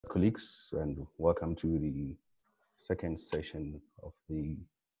Colleagues, and welcome to the second session of the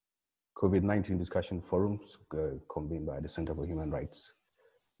COVID-19 discussion forum convened by the Center for Human Rights.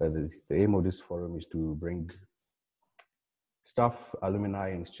 The aim of this forum is to bring staff, alumni,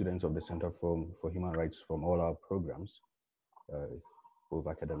 and students of the Center for Human Rights from all our programs, both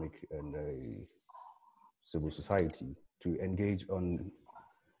academic and civil society, to engage on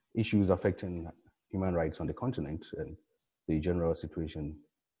issues affecting human rights on the continent and the general situation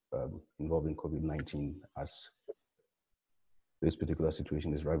involving COVID-19, as this particular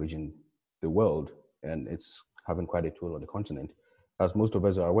situation is ravaging the world and it's having quite a toll on the continent. As most of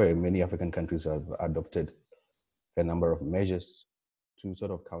us are aware, many African countries have adopted a number of measures to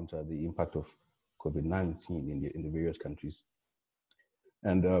sort of counter the impact of COVID-19 in the various countries.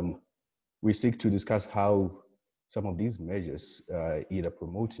 And we seek to discuss how some of these measures either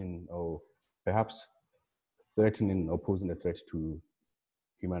promoting or perhaps threatening or posing a threat to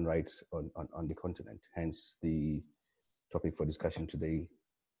human rights on the continent. Hence the topic for discussion today,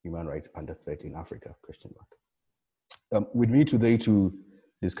 human rights under threat in Africa, ? With me today to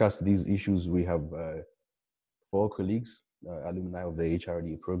discuss these issues, we have four colleagues, alumni of the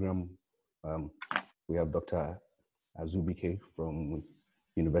HRDA program. We have Dr. Azubike from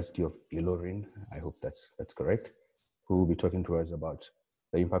University of Ilorin, I hope that's correct, who will be talking to us about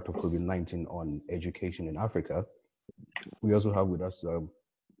the impact of COVID-19 on education in Africa. We also have with us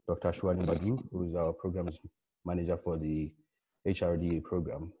Dr. Ashwanee, who is our programs manager for the HRDA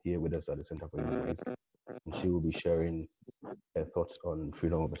program here with us at the Center for Human Rights. And she will be sharing her thoughts on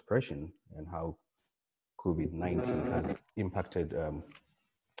freedom of expression and how COVID-19 has impacted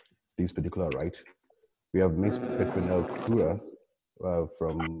these particular rights. We have Ms. Petronell Kruger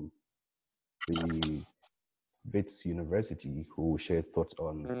from the Wits University, who will share thoughts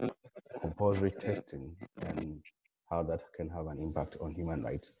on compulsory testing and how that can have an impact on human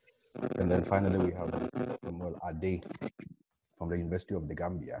rights. And then finally, we have Onuora-Oguno from the University of the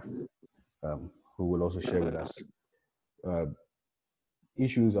Gambia, who will also share with us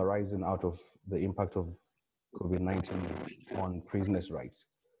issues arising out of the impact of COVID-19 on prisoners' rights.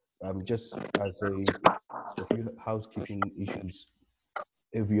 Just as a few housekeeping issues,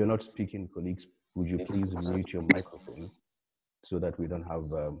 if you're not speaking, colleagues, would you please mute your microphone so that we don't have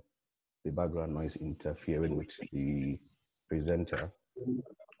the background noise interfering with the presenter.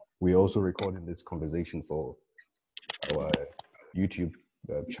 We're also recording this conversation for our YouTube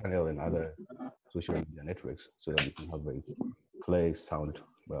channel and other social media networks so that we can have a clear sound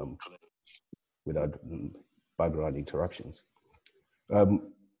without background interruptions.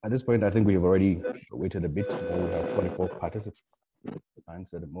 At this point, I think we have already waited a bit. We have 44 participants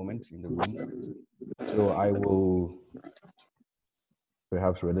at the moment in the room. So I will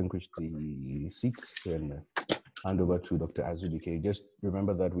perhaps relinquish the seats and hand over to Dr. Azubike. Just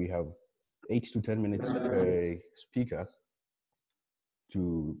remember that we have 8 to 10 minutes per speaker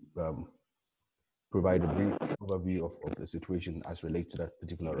to provide a brief overview of the situation as relates to that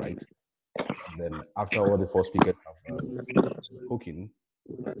particular right. And then after all the four speakers have spoken,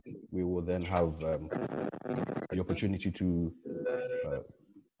 we will then have the opportunity to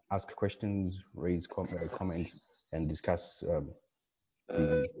ask questions, raise comments, and discuss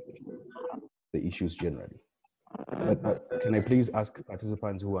the issues generally. But can I please ask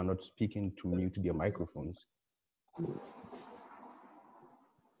participants who are not speaking to mute their microphones?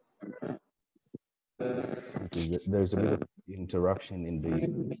 Because there's a bit of interruption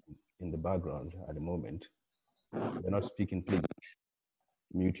in the background at the moment. If you're not speaking, please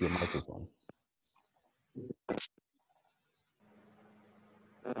mute your microphone.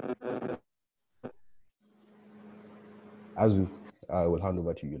 Azu, I will hand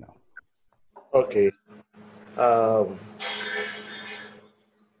over to you now. Okay.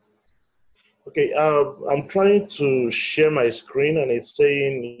 I'm trying to share my screen and it's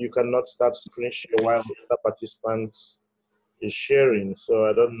saying you cannot start screen share while the participant is sharing. So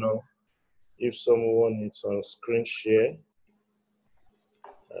I don't know if someone is on screen share.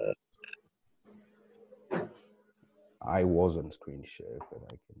 I was on screen share, but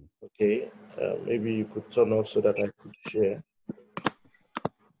I can. Okay, maybe you could turn off so that I could share.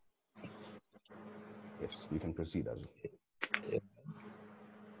 Yes, you can proceed, Azu. Yeah.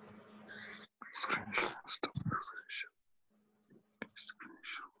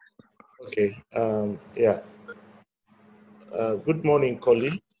 Okay, yeah. Good morning,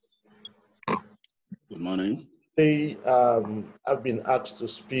 colleagues. Good morning. Today, I've been asked to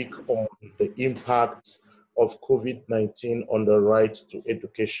speak on the impact of COVID-19 on the right to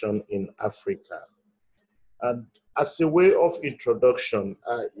education in Africa. And as a way of introduction,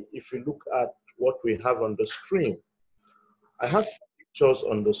 if you look at what we have on the screen, I have pictures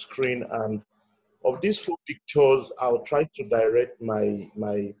on the screen, and of these 4 pictures, I'll try to direct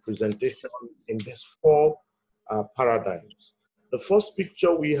my presentation in these 4 paradigms. The first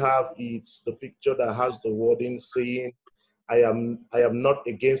picture we have is the picture that has the wording saying, I am not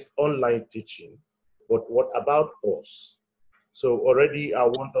against online teaching, but what about us? So already I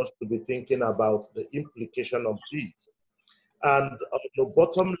want us to be thinking about the implication of this. And on the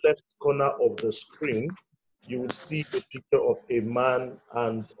bottom left corner of the screen, you will see a picture of a man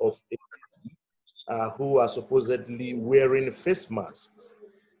and of a who are supposedly wearing face masks.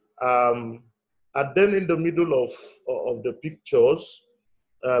 And then in the middle of the pictures,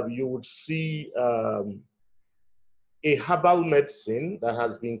 you would see a herbal medicine that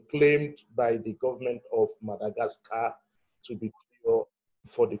has been claimed by the government of Madagascar to be cure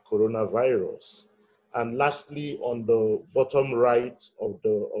for the coronavirus. And lastly, on the bottom right of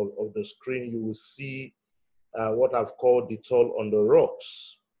the screen, you will see what I've called the toll on the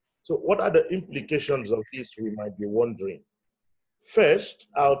rocks. So what are the implications of this, we might be wondering. First,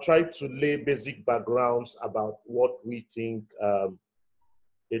 I'll try to lay basic backgrounds about what we think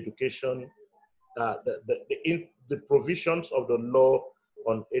education, the provisions of the law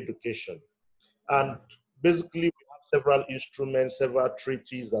on education. And basically, we have several instruments, several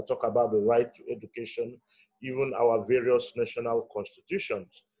treaties that talk about the right to education, even our various national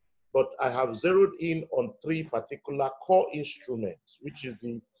constitutions. But I have zeroed in on 3 particular core instruments, which is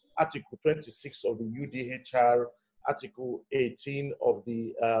the Article 26 of the UDHR, Article 18 of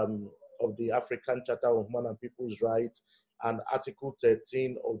the African Charter of Human and People's Rights, and Article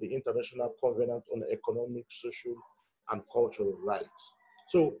 13 of the International Covenant on Economic, Social, and Cultural Rights.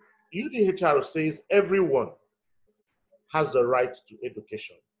 So UDHR says everyone has the right to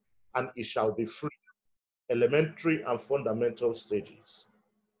education, and it shall be free, elementary and fundamental stages.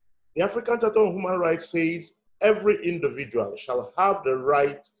 The African Charter on Human Rights says every individual shall have the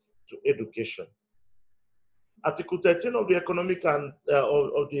right to education. Article 13 of the Economic and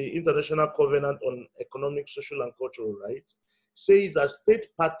of the International Covenant on Economic, Social, and Cultural Rights says that state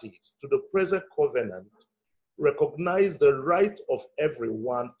parties to the present covenant recognize the right of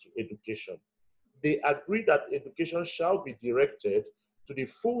everyone to education. They agree that education shall be directed to the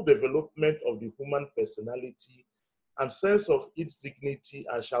full development of the human personality and sense of its dignity,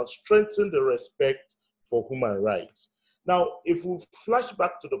 and shall strengthen the respect for human rights. Now, if we flash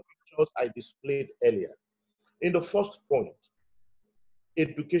back to the pictures I displayed earlier, in the first point,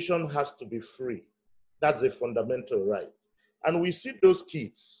 education has to be free. That's a fundamental right. And we see those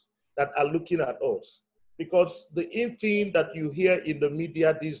kids that are looking at us, because the in thing that you hear in the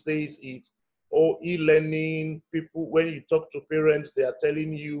media these days is, oh, e-learning. People, when you talk to parents, they are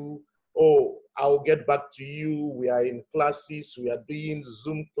telling you, oh, I'll get back to you. We are in classes, we are doing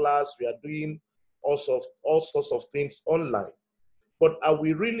Zoom class, we are doing all sorts of things online. But are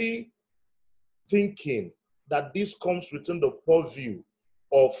we really thinking that this comes within the purview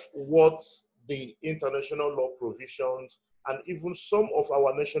of what the international law provisions and even some of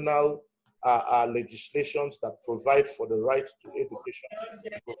our national legislations that provide for the right to education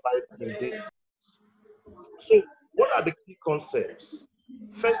provide in this? So what are the key concepts?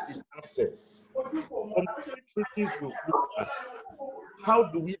 First is access. From the treaties we've looked at, how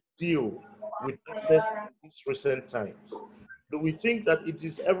do we deal with access in these recent times? Do we think that it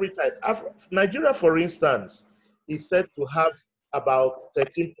is every time? Nigeria, for instance, is said to have about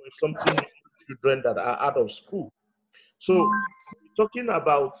 13 point something million children that are out of school. So we're talking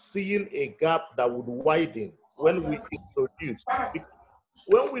about seeing a gap that would widen when we introduce.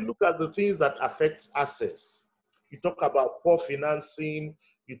 When we look at the things that affect access, you talk about poor financing,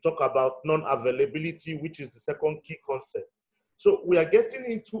 you talk about non-availability, which is the second key concept. So we are getting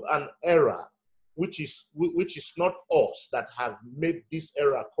into an era which is not us that have made this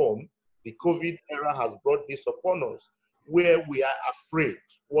era come. The COVID era has brought this upon us, where we are afraid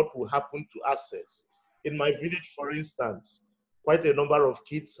what will happen to access. In my village, for instance, quite a number of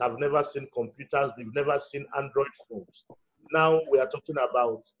kids have never seen computers, they've never seen Android phones. Now we are talking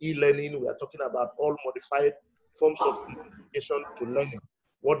about e-learning, we are talking about all modified forms of education to learning.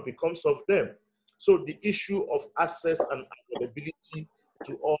 What becomes of them? So the issue of access and availability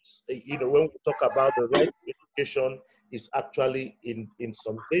to us, when we talk about the right to education, is actually in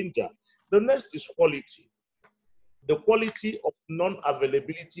some danger. The next is quality. The quality of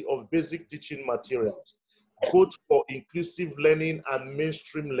non-availability of basic teaching materials, both for inclusive learning and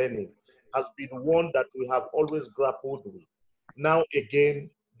mainstream learning, has been one that we have always grappled with. Now again,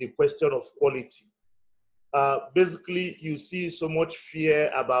 the question of quality. Basically, you see so much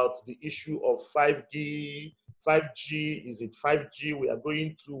fear about the issue of 5G. 5G, is it 5G we are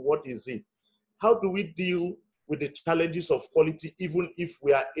going to? What is it? How do we deal with the challenges of quality, even if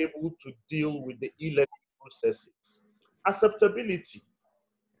we are able to deal with the e-learning processes. Acceptability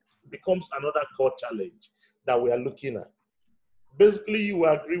becomes another core challenge that we are looking at. Basically, you will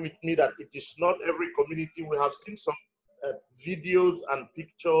agree with me that it is not every community. We have seen some videos and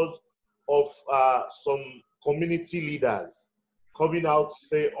pictures of some community leaders coming out to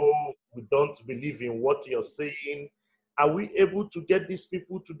say, oh, we don't believe in what you're saying. Are we able to get these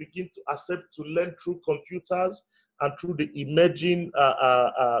people to begin to accept to learn through computers and through the emerging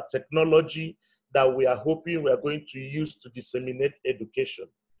technology that we are hoping we are going to use to disseminate education?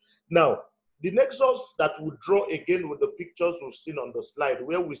 Now, the nexus that we draw again with the pictures we've seen on the slide,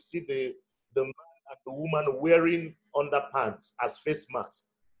 where we see the man and the woman wearing underpants as face masks,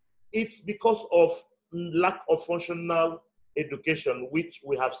 it's because of lack of functional education, which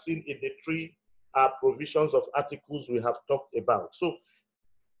we have seen in the three provisions of articles we have talked about. So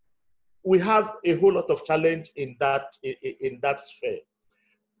we have a whole lot of challenge in that sphere.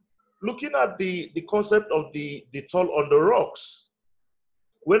 Looking at the concept of the toll on the rocks,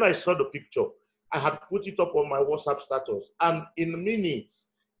 when I saw the picture, I had put it up on my WhatsApp status, and in minutes,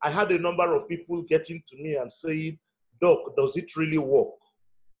 I had a number of people getting to me and saying, Doc, does it really work?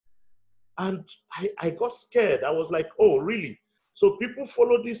 And I got scared. I was like, oh, really? So people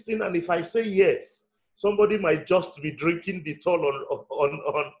follow this thing, and if I say yes, somebody might just be drinking the toll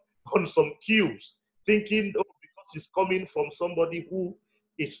on some cubes, thinking, oh, because it's coming from somebody who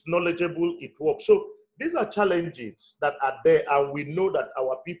is knowledgeable, it works. So these are challenges that are there, and we know that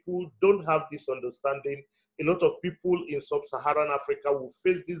our people don't have this understanding. A lot of people in sub-Saharan Africa will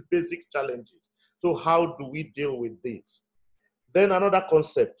face these basic challenges. So how do we deal with this? Then another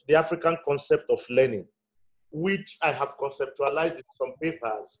concept, the African concept of learning, which I have conceptualized in some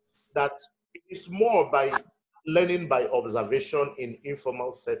papers, that it is more by learning by observation in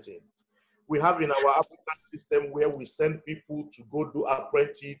informal settings. We have in our African system where we send people to go do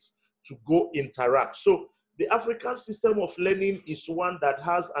apprentice, to go interact. So the African system of learning is one that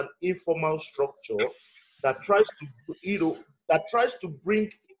has an informal structure that tries to bring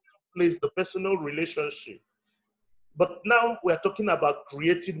into place the personal relationship. But now we're talking about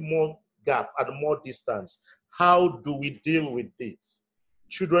creating more gap and more distance. How do we deal with this?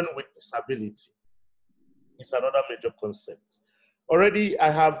 Children with disability is another major concept. Already I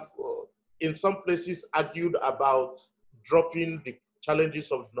have in some places argued about dropping the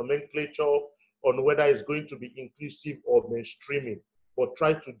challenges of nomenclature on whether it's going to be inclusive or mainstreaming, but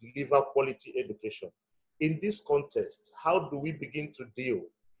try to deliver quality education. In this context, how do we begin to deal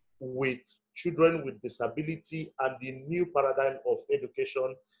with children with disability and the new paradigm of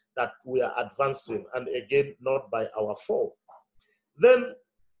education that we are advancing, and again, not by our fault? Then,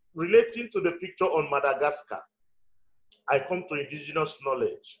 relating to the picture on Madagascar, I come to indigenous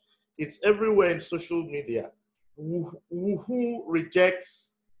knowledge. It's everywhere in social media. Who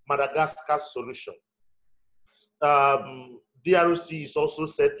rejects Madagascar's solution? DRC is also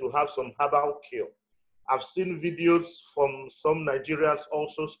said to have some herbal cure. I've seen videos from some Nigerians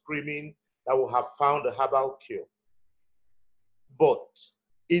also screaming that we have found a herbal cure. But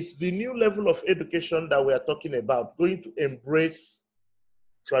it's the new level of education that we are talking about going to embrace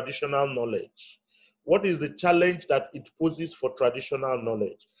traditional knowledge. What is the challenge that it poses for traditional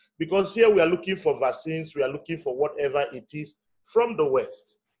knowledge? Because here we are looking for vaccines, we are looking for whatever it is from the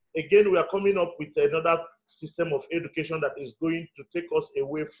West. Again, we are coming up with another system of education that is going to take us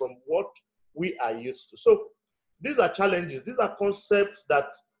away from what we are used to. So these are challenges, these are concepts that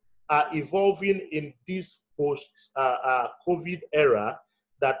are evolving in this post-COVID era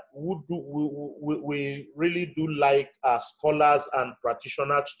that we really do like scholars and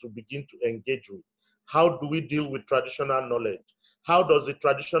practitioners to begin to engage with. How do we deal with traditional knowledge? How does the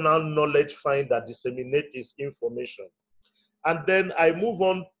traditional knowledge find that disseminate its information? And then I move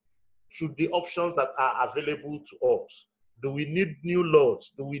on to the options that are available to us. Do we need new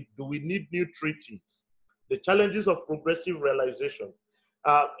laws? Do we need new treaties? The challenges of progressive realization.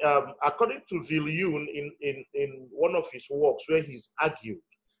 According to Viljoen in one of his works where he's argued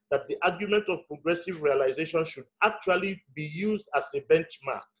that the argument of progressive realization should actually be used as a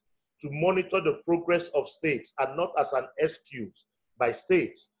benchmark to monitor the progress of states and not as an excuse by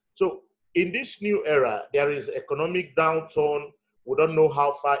states. So in this new era, there is economic downturn. We don't know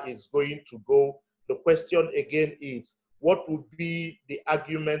how far it's going to go. The question again is, what would be the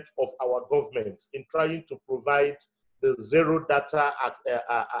argument of our government in trying to provide the zero data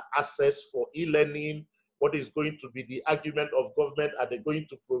access for e-learning? What is going to be the argument of government? Are they going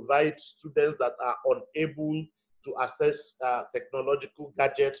to provide students that are unable to access technological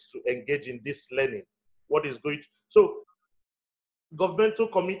gadgets to engage in this learning? What is going to, so governmental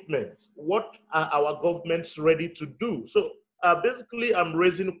commitments. What are our governments ready to do? So basically, I'm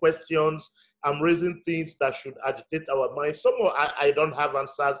raising questions. I'm raising things that should agitate our minds. Some of I don't have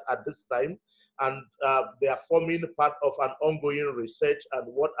answers at this time, and they are forming part of an ongoing research and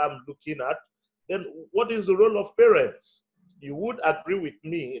what I'm looking at. Then what is the role of parents? You would agree with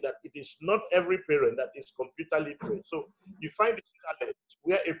me that it is not every parent that is computer literate. So you find this challenge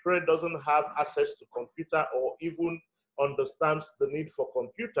where a parent doesn't have access to computer or even understands the need for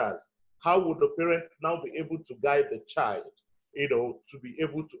computers. How would the parent now be able to guide the child, to be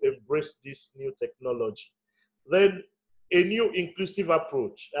able to embrace this new technology? Then a new inclusive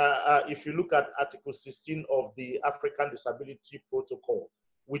approach. If you look at Article 16 of the African Disability Protocol,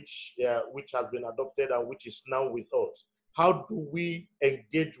 which has been adopted and which is now with us, how do we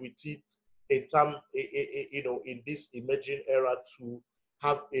engage with it in this emerging era to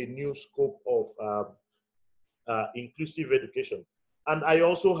have a new scope of inclusive education? And I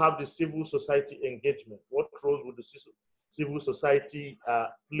also have the civil society engagement. What roles would the civil society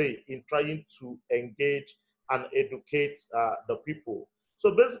play in trying to engage and educate the people?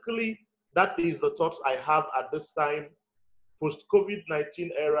 So basically, that is the thoughts I have at this time.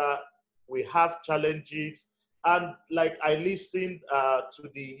 Post-COVID-19 era, we have challenges. And like I listened to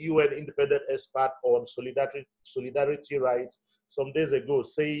the UN independent expert on solidarity rights some days ago,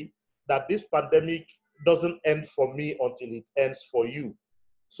 say that this pandemic doesn't end for me until it ends for you.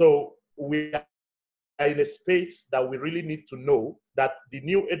 So we are in a space that we really need to know that the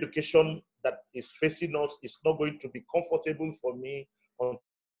new education that is facing us is not going to be comfortable for me until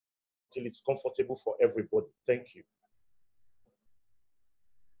it's comfortable for everybody. Thank you.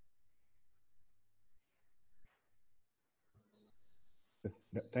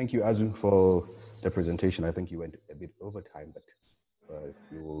 Thank you, Azu, for the presentation. I think you went a bit over time, but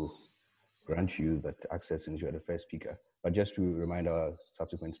we will grant you that access since you're the first speaker. But just to remind our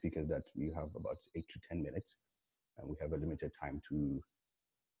subsequent speakers that we have about 8 to 10 minutes, and we have a limited time to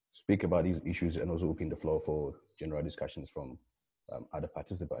speak about these issues and also open the floor for general discussions from other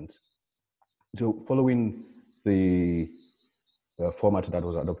participants. So following the format that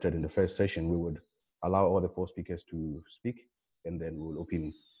was adopted in the first session, we would allow all the 4 speakers to speak, and then we'll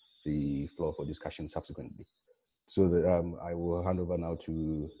open the floor for discussion subsequently. So I will hand over now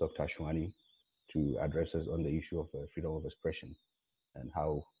to Dr. Ashwanee to address us on the issue of freedom of expression and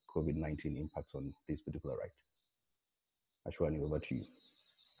how COVID-19 impacts on this particular right. Ashwanee, over to you.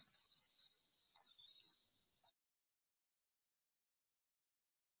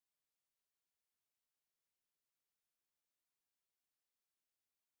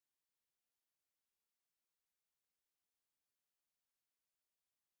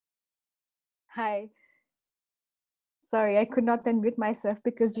 Hi. Sorry, I could not unmute myself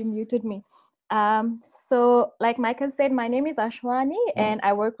because you muted me. So like Michael said, my name is Ashwanee and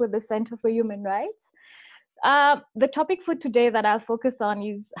I work with the Center for Human Rights. The topic for today that I'll focus on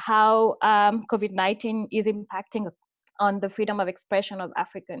is how COVID-19 is impacting on the freedom of expression of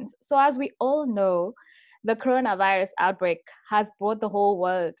Africans. So as we all know, the coronavirus outbreak has brought the whole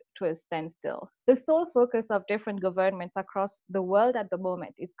world to a standstill. The sole focus of different governments across the world at the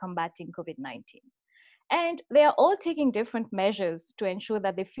moment is combating COVID-19. And they are all taking different measures to ensure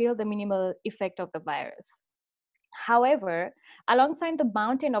that they feel the minimal effect of the virus. However, alongside the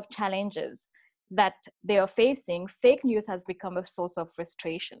mountain of challenges that they are facing, fake news has become a source of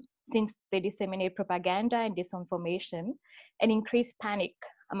frustration since they disseminate propaganda and disinformation and increase panic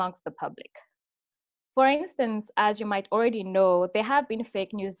amongst the public. For instance, as you might already know, there have been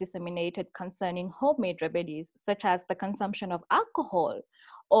fake news disseminated concerning homemade remedies, such as the consumption of alcohol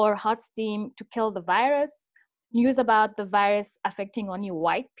or hot steam to kill the virus, news about the virus affecting only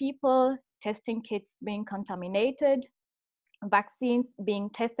white people, testing kits being contaminated, vaccines being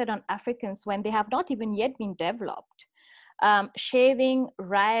tested on Africans when they have not even yet been developed, shaving,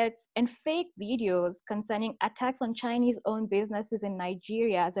 riots, and fake videos concerning attacks on Chinese-owned businesses in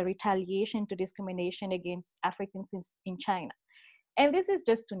Nigeria as a retaliation to discrimination against Africans in China. And this is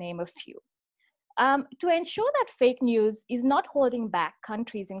just to name a few. To ensure that fake news is not holding back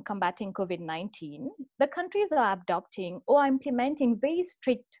countries in combating COVID-19, the countries are adopting or implementing very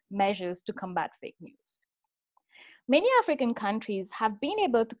strict measures to combat fake news. Many African countries have been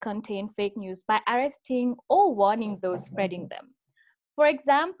able to contain fake news by arresting or warning those spreading them. For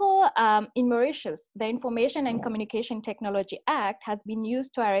example, in Mauritius, the Information and Communication Technology Act has been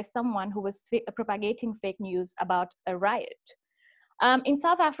used to arrest someone who was propagating fake news about a riot. In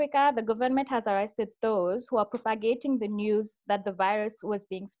South Africa, the government has arrested those who are propagating the news that the virus was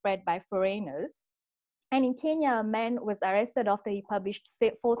being spread by foreigners. And in Kenya, a man was arrested after he published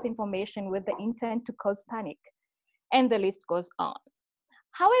false information with the intent to cause panic. And the list goes on.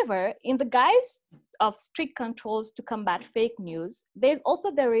 However, in the guise of strict controls to combat fake news, there's also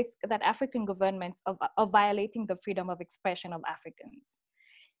the risk that African governments are violating the freedom of expression of Africans.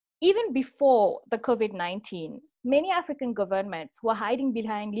 Even before the COVID-19, many African governments were hiding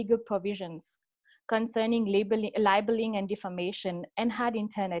behind legal provisions concerning libeling and defamation and had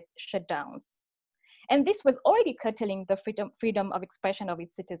internet shutdowns. And this was already curtailing the freedom of expression of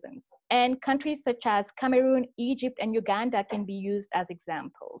its citizens. And countries such as Cameroon, Egypt, and Uganda can be used as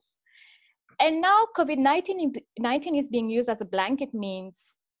examples. And now COVID-19 is being used as a blanket means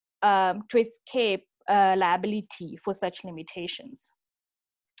to escape liability for such limitations.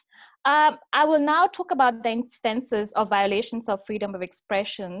 I will now talk about the instances of violations of freedom of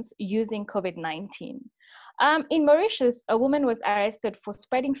expressions using COVID-19. In Mauritius, a woman was arrested for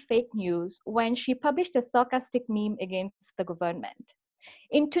spreading fake news when she published a sarcastic meme against the government.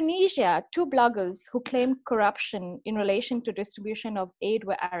 In Tunisia, 2 bloggers who claimed corruption in relation to distribution of aid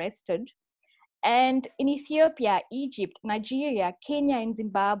were arrested. And in Ethiopia, Egypt, Nigeria, Kenya, and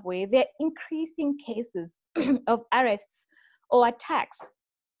Zimbabwe, there are increasing cases of arrests or attacks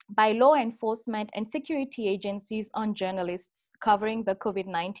by law enforcement and security agencies on journalists covering the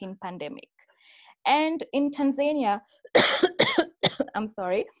COVID-19 pandemic. And in Tanzania, I'm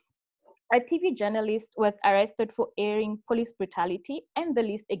sorry, a TV journalist was arrested for airing police brutality, and the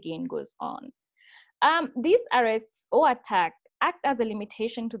list again goes on. These arrests or attacks act as a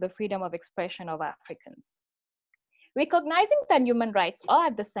limitation to the freedom of expression of Africans. Recognizing that human rights are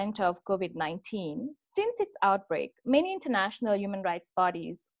at the center of COVID-19, since its outbreak, many international human rights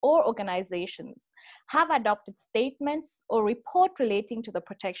bodies or organizations have adopted statements or reports relating to the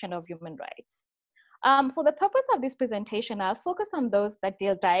protection of human rights. For the purpose of this presentation, I'll focus on those that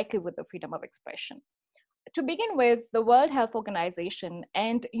deal directly with the freedom of expression. To begin with, the World Health Organization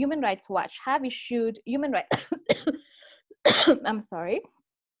and Human Rights Watch have issued human rights. I'm sorry.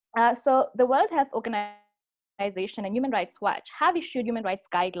 So the World Health Organization and Human Rights Watch have issued human rights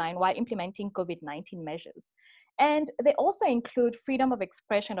guidelines while implementing COVID-19 measures. And they also include freedom of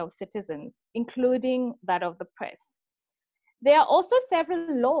expression of citizens, including that of the press. There are also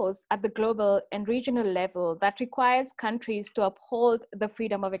several laws at the global and regional level that requires countries to uphold the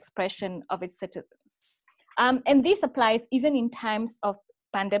freedom of expression of its citizens. And this applies even in times of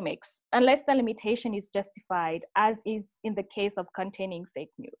pandemics, unless the limitation is justified, as is in the case of containing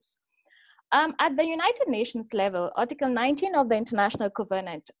fake news. At the United Nations level, Article 19 of the International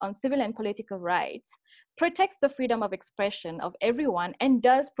Covenant on Civil and Political Rights protects the freedom of expression of everyone and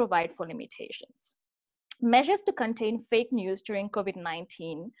does provide for limitations. Measures to contain fake news during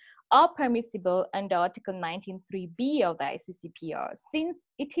COVID-19 are permissible under Article 19.3b of the ICCPR, since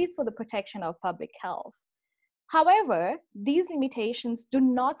it is for the protection of public health. However, these limitations do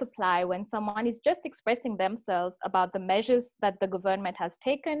not apply when someone is just expressing themselves about the measures that the government has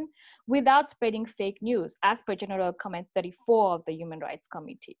taken without spreading fake news, as per General Comment 34 of the Human Rights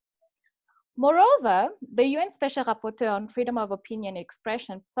Committee. Moreover, the UN Special Rapporteur on Freedom of Opinion and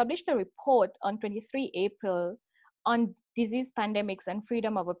Expression published a report on 23 April on disease pandemics and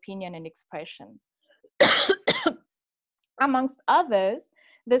freedom of opinion and expression. Amongst others,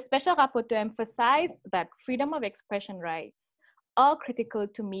 the Special Rapporteur emphasized that freedom of expression rights are critical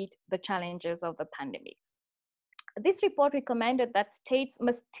to meet the challenges of the pandemic. This report recommended that states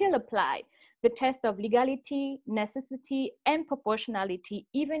must still apply the test of legality, necessity, and proportionality,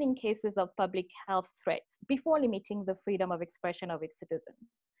 even in cases of public health threats, before limiting the freedom of expression of its citizens.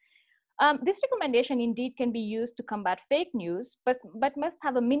 This recommendation indeed can be used to combat fake news, but must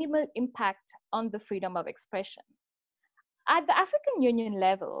have a minimal impact on the freedom of expression. At the African Union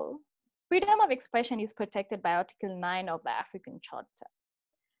level, freedom of expression is protected by Article 9 of the African Charter.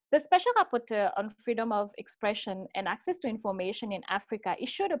 The Special Rapporteur on Freedom of Expression and Access to Information in Africa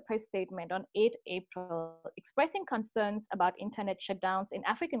issued a press statement on 8 April expressing concerns about internet shutdowns in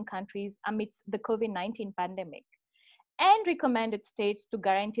African countries amidst the COVID-19 pandemic, and recommended states to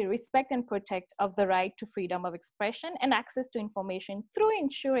guarantee respect and protect of the right to freedom of expression and access to information through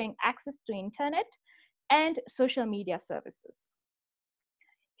ensuring access to internet and social media services.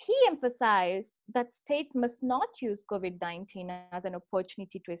 He emphasized that states must not use COVID-19 as an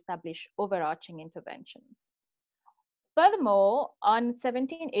opportunity to establish overarching interventions. Furthermore, on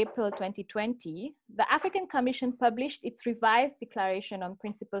 17 April 2020, the African Commission published its revised Declaration on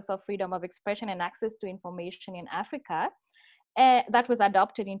Principles of Freedom of Expression and Access to Information in Africa that was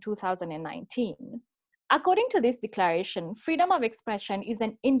adopted in 2019. According to this declaration, freedom of expression is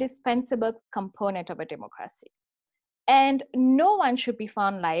an indispensable component of a democracy. And no one should be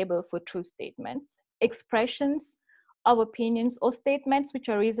found liable for true statements, expressions of opinions, or statements which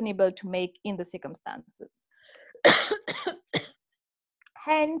are reasonable to make in the circumstances.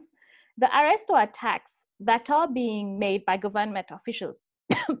 Hence, the arrest or attacks that are being made by government officials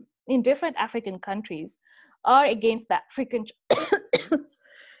in different African countries are against the African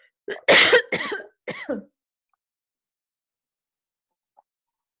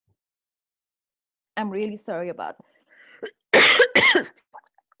I'm really sorry about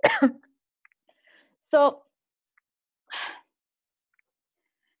so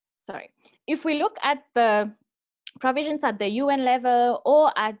sorry. If we look at the provisions at the UN level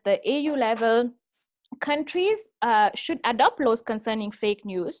or at the AU level, countries should adopt laws concerning fake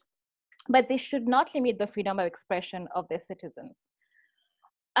news, but they should not limit the freedom of expression of their citizens.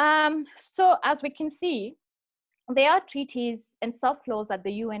 So as we can see, there are treaties and soft laws at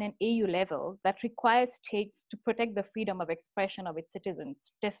the UN and AU level that require states to protect the freedom of expression of its citizens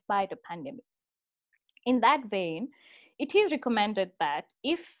despite a pandemic. In that vein, it is recommended that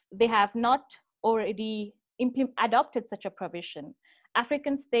if they have not already adopted such a provision,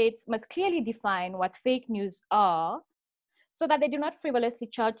 African states must clearly define what fake news are so that they do not frivolously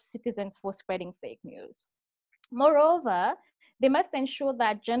charge citizens for spreading fake news. Moreover, they must ensure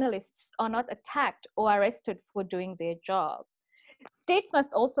that journalists are not attacked or arrested for doing their job. States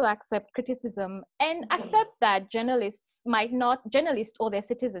must also accept criticism and accept that journalists or their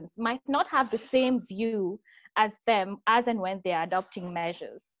citizens might not have the same view as them as and when they are adopting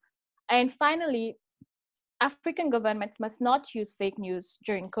measures. And finally, African governments must not use fake news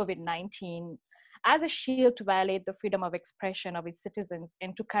during COVID-19 as a shield to violate the freedom of expression of its citizens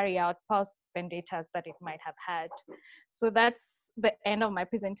and to carry out past vendettas that it might have had. So that's the end of my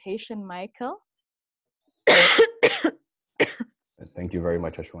presentation, Michael. Thank you very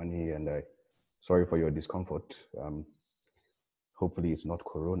much, Ashwanee, and sorry for your discomfort. Hopefully it's not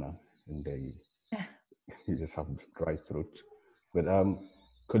corona and you just have dry throat. But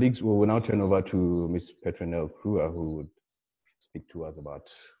colleagues, we will now turn over to Ms. Petronell Kruger, who would speak to us about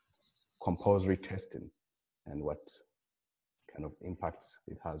compulsory testing and what kind of impact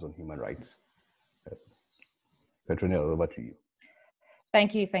it has on human rights. Petronell, over to you.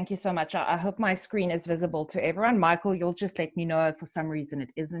 Thank you so much. I hope my screen is visible to everyone. Michael, you'll just let me know if for some reason it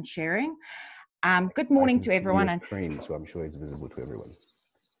isn't sharing. Good morning to everyone. I can see your screen, so I'm sure it's visible to everyone.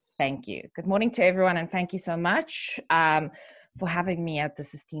 Thank you. Good morning to everyone, and thank you so much for having me at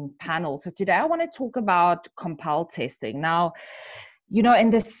this esteemed panel. So today I want to talk about compelled testing. Now, you know, in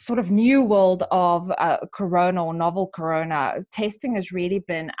this sort of new world of corona or novel corona, testing has really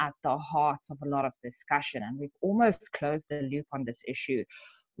been at the heart of a lot of discussion, and we've almost closed the loop on this issue,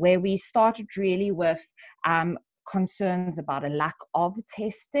 where we started really with concerns about a lack of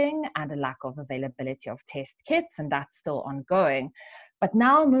testing and a lack of availability of test kits, and that's still ongoing. But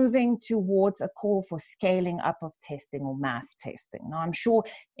now moving towards a call for scaling up of testing or mass testing. Now, I'm sure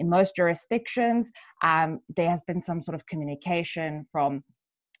in most jurisdictions, there has been some sort of communication from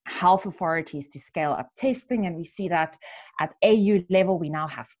health authorities to scale up testing. And we see that at AU level, we now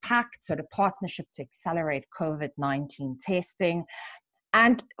have PACT, so the Partnership to Accelerate COVID-19 Testing.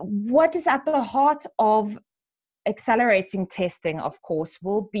 And what is at the heart of accelerating testing, of course,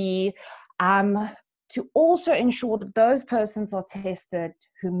 will be to also ensure that those persons are tested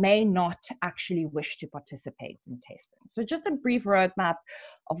who may not actually wish to participate in testing. So just a brief roadmap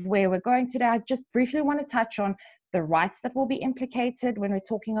of where we're going today. I just briefly want to touch on the rights that will be implicated when we're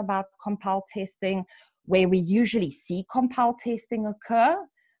talking about compelled testing, where we usually see compelled testing occur,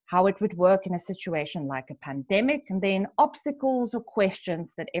 how it would work in a situation like a pandemic, and then obstacles or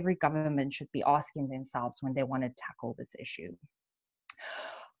questions that every government should be asking themselves when they want to tackle this issue.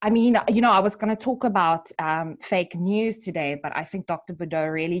 I mean, you know, I was going to talk about fake news today, but I think Dr.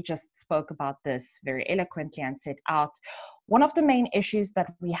 Budoo really just spoke about this very eloquently and set out one of the main issues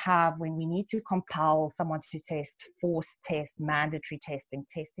that we have when we need to compel someone to test, forced test, mandatory testing,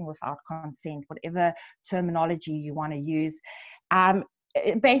 testing without consent, whatever terminology you want to use.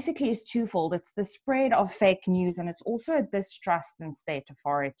 It basically is twofold. It's the spread of fake news, and it's also a distrust in state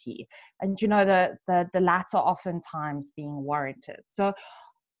authority. And, you know, the latter oftentimes being warranted. So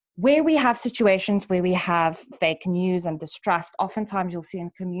where we have situations where we have fake news and distrust, oftentimes you'll see in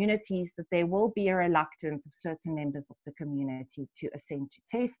communities that there will be a reluctance of certain members of the community to assent to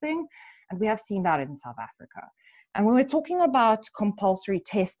testing. And we have seen that in South Africa. And when we're talking about compulsory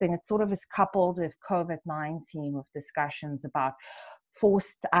testing, it sort of is coupled with COVID-19, with discussions about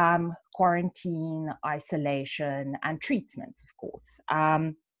forced quarantine, isolation, and treatment, of course.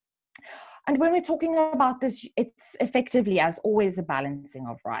 And when we're talking about this, it's effectively, as always, a balancing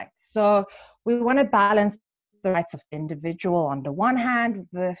of rights. So we want to balance the rights of the individual on the one hand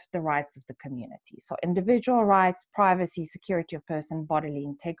with the rights of the community. So individual rights, privacy, security of person, bodily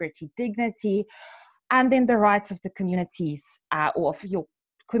integrity, dignity, and then the rights of the communities or of your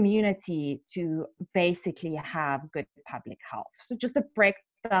community to basically have good public health. So just a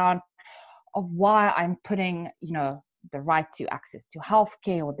breakdown of why I'm putting, the right to access to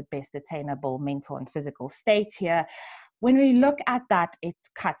healthcare or the best attainable mental and physical state here. When we look at that, it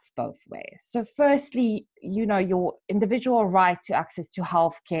cuts both ways. So firstly, your individual right to access to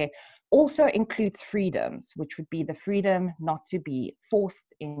healthcare also includes freedoms, which would be the freedom not to be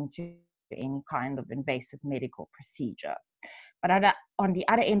forced into any kind of invasive medical procedure. But on the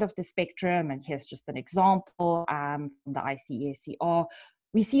other end of the spectrum, and here's just an example from the ICSCR,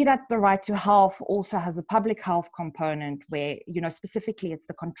 we see that the right to health also has a public health component where, specifically it's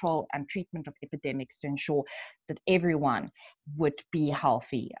the control and treatment of epidemics to ensure that everyone would be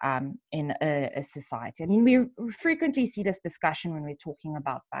healthy in a society. I mean, we frequently see this discussion when we're talking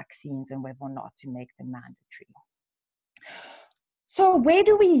about vaccines and whether or not to make them mandatory. So where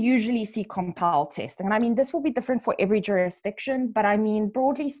do we usually see compelled testing? And I mean, this will be different for every jurisdiction, but I mean,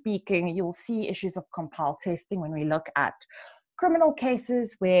 broadly speaking, you'll see issues of compelled testing when we look at criminal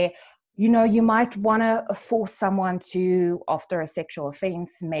cases where, you might want to force someone to, after a sexual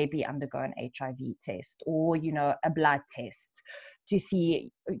offense, maybe undergo an HIV test or, a blood test to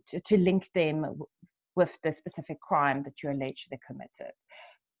see, to link them with the specific crime that you allege they committed.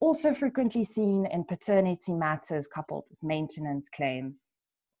 Also frequently seen in paternity matters coupled with maintenance claims.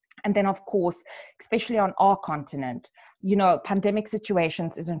 And then, of course, especially on our continent, pandemic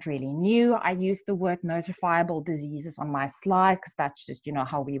situations isn't really new. I use the word notifiable diseases on my slide because that's just,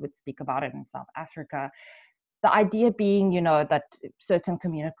 how we would speak about it in South Africa. The idea being, that certain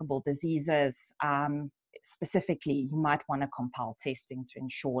communicable diseases, specifically, you might want to compel testing to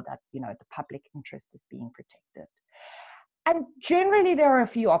ensure that, the public interest is being protected. And generally, there are a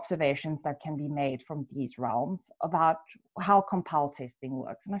few observations that can be made from these realms about how compelled testing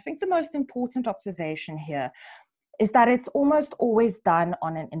works. And I think the most important observation here is that it's almost always done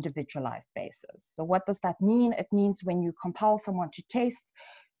on an individualized basis. So what does that mean? It means when you compel someone to test,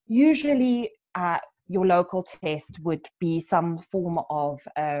 usually your local test would be some form of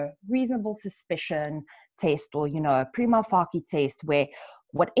a reasonable suspicion test or, a prima facie test where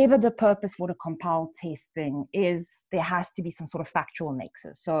whatever the purpose for the compelled testing is, there has to be some sort of factual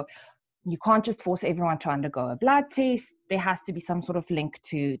nexus. So you can't just force everyone to undergo a blood test. There has to be some sort of link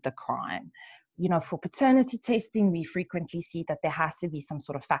to the crime. For paternity testing, we frequently see that there has to be some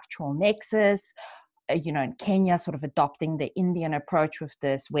sort of factual nexus. In Kenya, sort of adopting the Indian approach with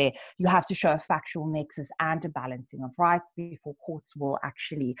this, where you have to show a factual nexus and a balancing of rights before courts will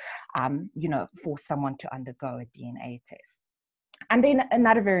actually, force someone to undergo a DNA test. And then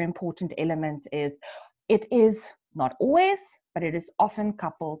another very important element is it is not always, but it is often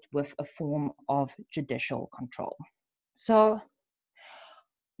coupled with a form of judicial control. So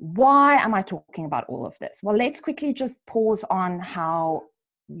why am I talking about all of this? Well, let's quickly just pause on how,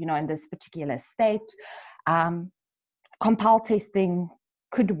 in this particular state, compelled testing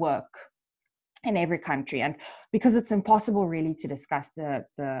could work in every country. And because it's impossible really to discuss the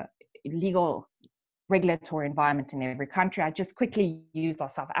legal regulatory environment in every country, I just quickly used our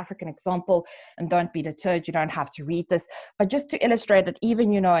South African example, and don't be deterred, you don't have to read this, but just to illustrate that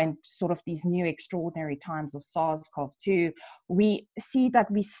even, in sort of these new extraordinary times of SARS-CoV-2, we see that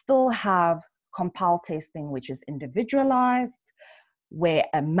we still have compelled testing, which is individualized, where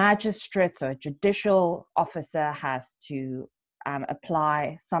a magistrate or a judicial officer has to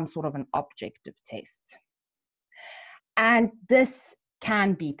apply some sort of an objective test. And this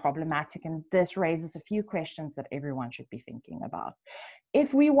can be problematic, and this raises a few questions that everyone should be thinking about.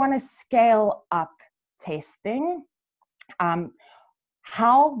 If we want to scale up testing,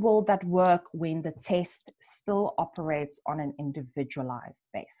 how will that work when the test still operates on an individualized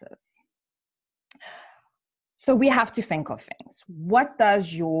basis? So we have to think of things. What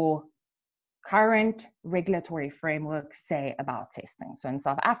does your current regulatory framework say about testing? So in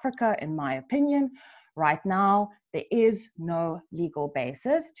South Africa, in my opinion, right now, there is no legal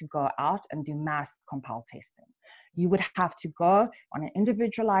basis to go out and do mass compelled testing. You would have to go on an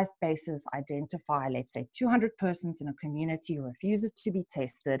individualized basis, identify, let's say, 200 persons in a community who refuses to be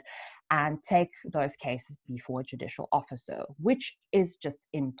tested, and take those cases before a judicial officer, which is just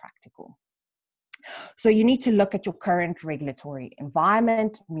impractical. So you need to look at your current regulatory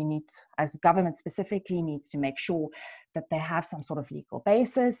environment. We need, as government specifically, needs to make sure that they have some sort of legal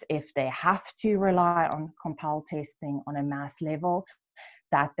basis. If they have to rely on compelled testing on a mass level,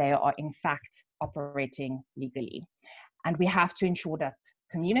 that they are in fact operating legally. And we have to ensure that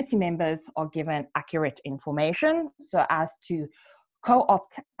community members are given accurate information so as to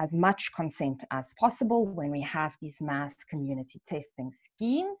co-opt as much consent as possible when we have these mass community testing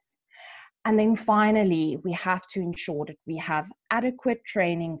schemes. And then finally, we have to ensure that we have adequate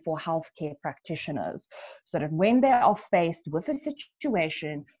training for healthcare practitioners so that when they are faced with a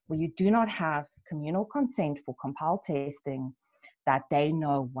situation where you do not have communal consent for compiled testing, that they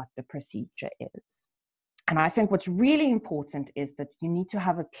know what the procedure is. And I think what's really important is that you need to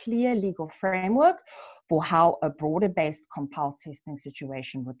have a clear legal framework for how a broader-based compiled testing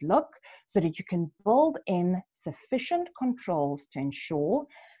situation would look so that you can build in sufficient controls to ensure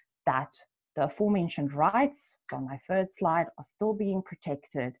that the aforementioned rights, so on my third slide, are still being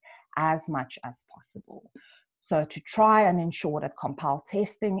protected as much as possible. So to try and ensure that compiled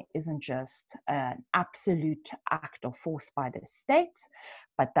testing isn't just an absolute act of force by the state,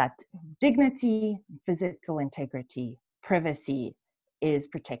 but that dignity, physical integrity, privacy is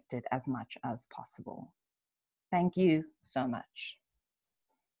protected as much as possible. Thank you so much.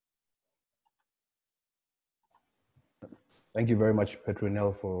 Thank you very much,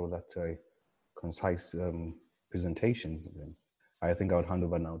 Petronell, for that concise presentation. I think I'll hand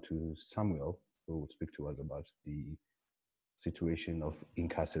over now to Samuel, who will speak to us about the situation of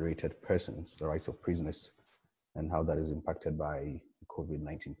incarcerated persons, the rights of prisoners, and how that is impacted by the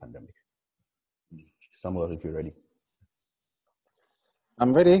COVID-19 pandemic. Samuel, if you're ready.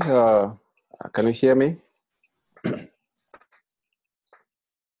 I'm ready. Can you hear me?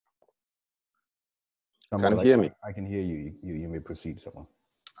 Samuel, can you hear me? I can hear you. You may proceed, Samuel.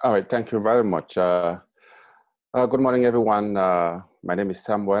 All right, thank you very much. Good morning, everyone. My name is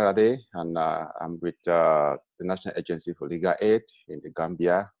Samuel Ade, and I'm with the National Agency for Legal Aid in the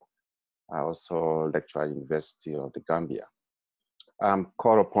Gambia. I also lecture at the University of the Gambia. I'm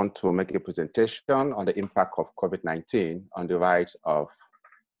called upon to make a presentation on the impact of COVID-19 on the rights of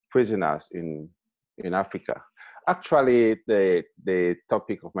prisoners in Africa. Actually, the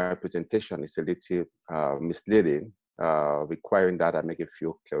topic of my presentation is a little misleading, requiring that I make a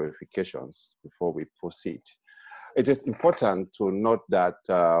few clarifications before we proceed. It is important to note that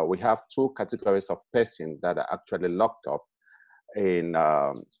we have two categories of persons that are actually locked up in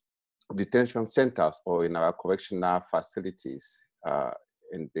detention centers or in our correctional facilities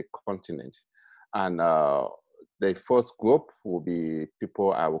in the continent. And the first group will be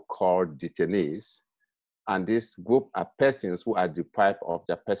people I will call detainees. And this group are persons who are deprived of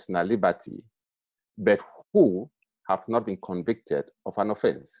their personal liberty, but who have not been convicted of an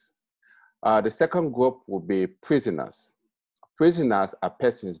offense. The second group will be prisoners. Prisoners are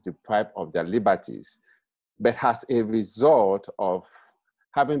persons deprived of their liberties, but as a result of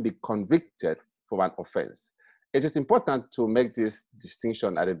having been convicted for an offense. It is important to make this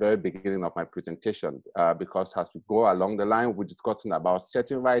distinction at the very beginning of my presentation because as we go along the line, we're discussing about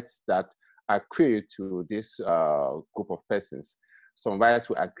certain rights that accrue to this group of persons. Some rights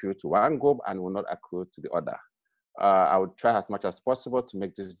will accrue to one group and will not accrue to the other. I would try as much as possible to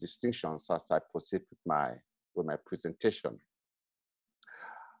make these distinctions as I proceed with my presentation.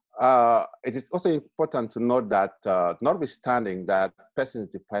 It is also important to note that notwithstanding that persons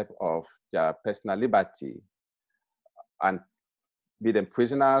deprived of their personal liberty, and be them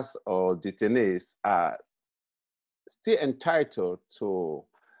prisoners or detainees, are still entitled to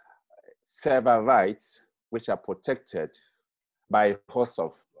several rights which are protected by a host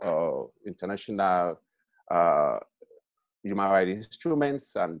of international human rights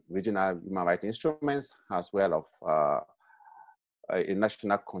instruments and regional human rights instruments, as well as in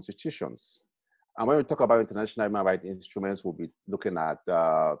national constitutions. And when we talk about international human rights instruments, we'll be looking at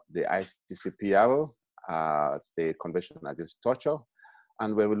the ICCPR, the Convention Against Torture.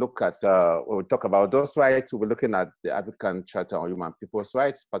 And when we look at, when we talk about those rights, we'll be looking at the African Charter on Human People's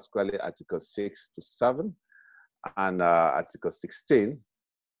Rights, particularly Article 6 to 7 and Article 16,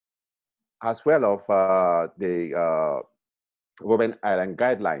 as well as the Robben Island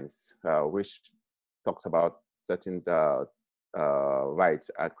Guidelines, which talks about certain rights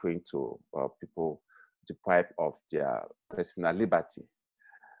accruing to people deprived of their personal liberty.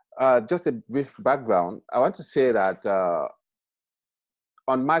 Just a brief background, I want to say that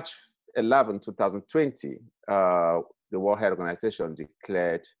on March 11, 2020, the World Health Organization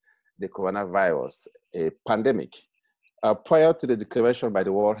declared the coronavirus a pandemic. Prior to the declaration by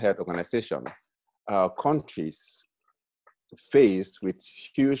the World Health Organization, countries faced with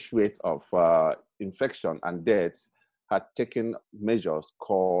huge rates of infection and deaths had taken measures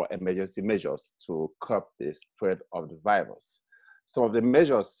called emergency measures to curb the spread of the virus. Some of the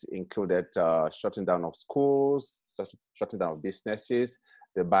measures included shutting down of schools, shutting down of businesses,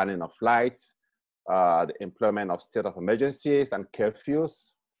 the banning of flights, the employment of state of emergencies and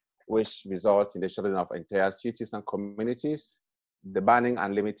curfews, which result in the shutting of entire cities and communities, the banning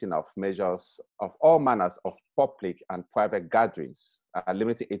and limiting of measures of all manners of public and private gatherings,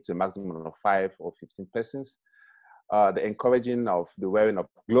 limiting it to a maximum of 5 or 15 persons, the encouraging of the wearing of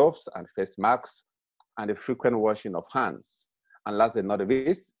gloves and face masks, and the frequent washing of hands. And last but not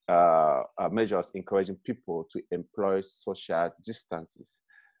least, measures encouraging people to employ social distances.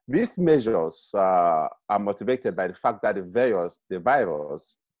 These measures are motivated by the fact that the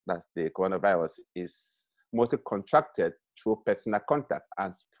virus, that's the coronavirus, is mostly contracted through personal contact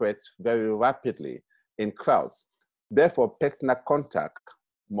and spreads very rapidly in crowds. Therefore, personal contact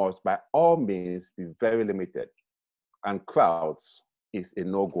must by all means be very limited, and crowds is a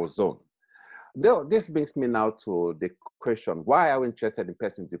no-go zone. This brings me now to the question, why are we interested in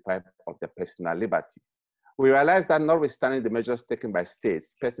persons deprived of their personal liberty? We realize that notwithstanding the measures taken by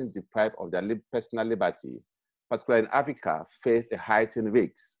states, persons deprived of their personal liberty, particularly in Africa, face a heightened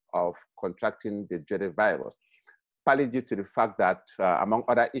risk of contracting the dreaded virus, partly due to the fact that, among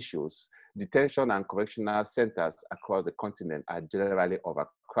other issues, detention and correctional centers across the continent are generally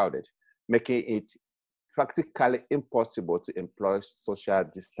overcrowded, making it practically impossible to employ social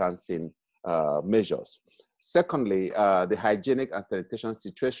distancing measures. Secondly, the hygienic and sanitation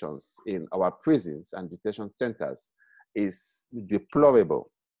situations in our prisons and detention centers is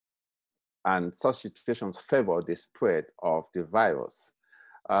deplorable, and such situations favor the spread of the virus.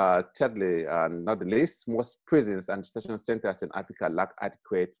 Thirdly, and not the least, most prisons and detention centers in Africa lack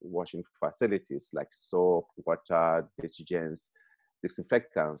adequate washing facilities like soap, water, detergents,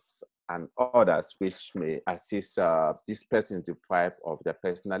 disinfectants, and others which may assist these persons deprived of their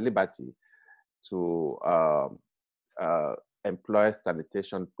personal liberty to employ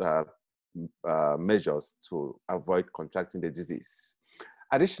sanitation measures to avoid contracting the disease.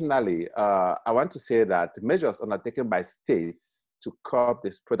 Additionally, I want to say that measures undertaken by states to curb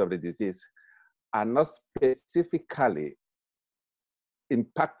the spread of the disease are not specifically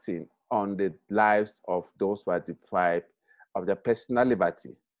impacting on the lives of those who are deprived of their personal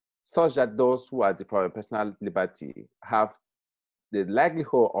liberty, such that those who are deprived of personal liberty have the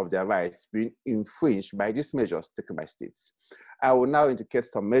likelihood of their rights being infringed by these measures taken by states. I will now indicate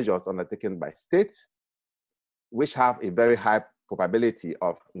some measures undertaken by states which have a very high probability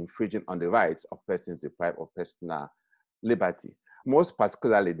of infringing on the rights of persons deprived of personal liberty, most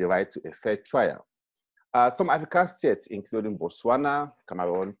particularly the right to a fair trial. Some African states, including Botswana,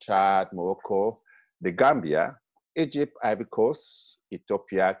 Cameroon, Chad, Morocco, the Gambia, Egypt, Ivory Coast,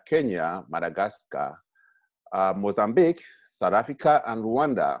 Ethiopia, Kenya, Madagascar, Mozambique, South Africa, and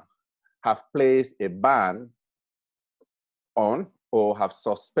Rwanda have placed a ban on or have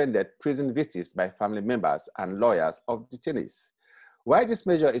suspended prison visits by family members and lawyers of detainees. While this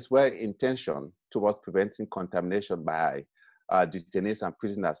measure is well-intentioned towards preventing contamination by detainees and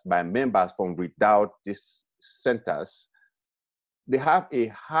prisoners by members from without these centers, they have a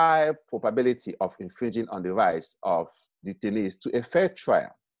high probability of infringing on the rights of detainees to a fair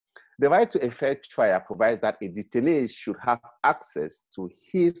trial. The right to a fair trial provides that a detainee should have access to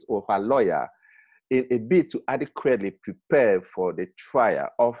his or her lawyer in a bid to adequately prepare for the trial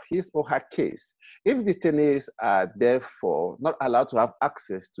of his or her case. If detainees are therefore not allowed to have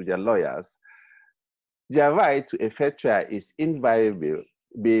access to their lawyers, their right to a fair trial is invariably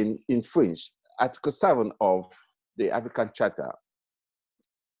being infringed. Article 7 of the African Charter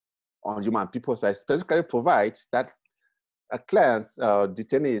on Human and People's Rights specifically provides that clients,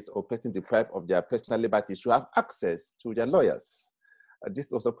 detainees, or persons deprived of their personal liberty should have access to their lawyers. This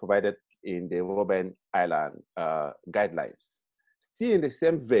is also provided in the Robben Island guidelines. Still in the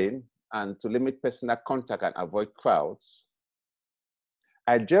same vein, and to limit personal contact and avoid crowds,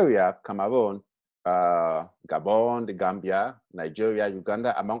 Algeria, Cameroon, Gabon, the Gambia, Nigeria,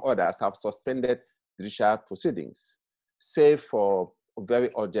 Uganda, among others, have suspended judicial proceedings, save for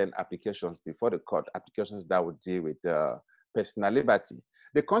very urgent applications before the court, applications that would deal with personal liberty.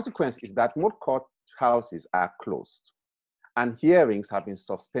 The consequence is that most court houses are closed and hearings have been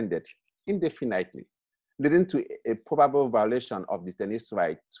suspended indefinitely, leading to a probable violation of the detainees'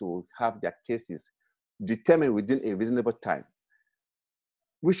 right to have their cases determined within a reasonable time.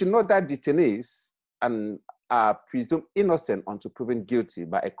 We should note that detainees are presumed innocent until proven guilty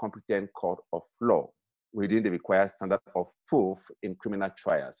by a competent court of law within the required standard of proof in criminal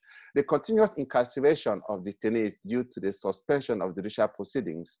trials. The continuous incarceration of detainees due to the suspension of judicial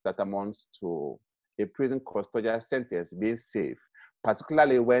proceedings that amounts to a prison custodial sentence being safe,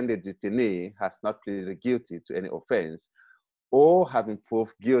 particularly when the detainee has not pleaded guilty to any offense or have been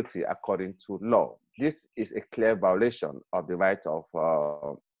proved guilty according to law. This is a clear violation of the right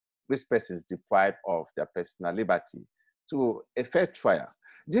of these persons deprived of their personal liberty to a fair trial.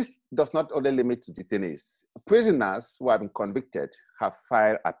 This does not only limit to detainees. Prisoners who have been convicted have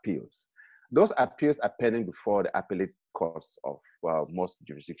filed appeals. Those appeals are pending before the appellate courts of most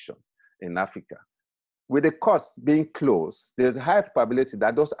jurisdictions in Africa. With the courts being closed, there's a high probability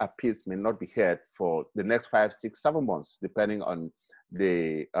that those appeals may not be heard for the next 5, 6, 7 months, depending on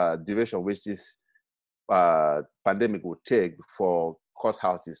the duration which this pandemic will take before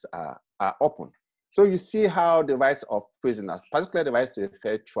courthouses are open. So you see how the rights of prisoners, particularly the rights to a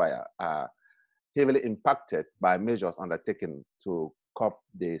fair trial, are heavily impacted by measures undertaken to curb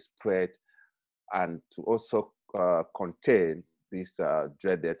the spread and to also contain this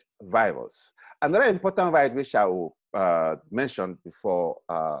dreaded virus. Another important right which I will mention before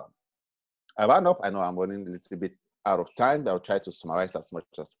I round up, I know I'm running a little bit out of time, but I'll try to summarize as much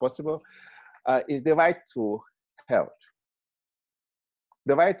as possible, is the right to health.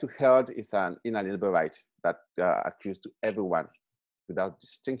 The right to health is an inalienable right that accrues to everyone without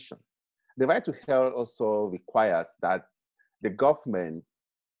distinction. The right to health also requires that the government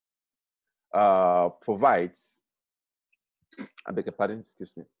provides, I beg your pardon,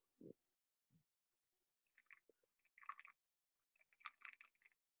 excuse me.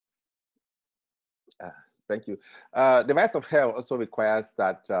 Thank you. The right of health also requires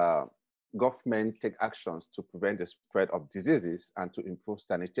that government take actions to prevent the spread of diseases and to improve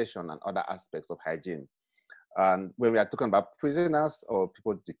sanitation and other aspects of hygiene. And when we are talking about prisoners or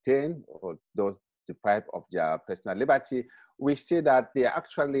people detained or those deprived of their personal liberty, we see that they are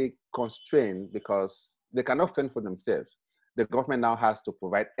actually constrained because they cannot fend for themselves. The government now has to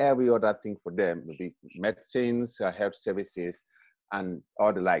provide every other thing for them, maybe medicines, health services, and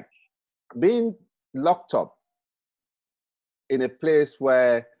all the like. Being locked up in a place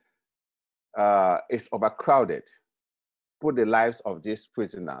where it's overcrowded put the lives of these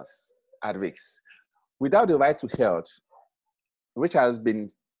prisoners at risk. Without the right to health, which has been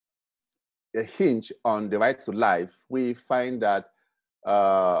a hinge on the right to life, we find that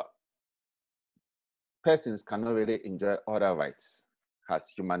persons cannot really enjoy other rights as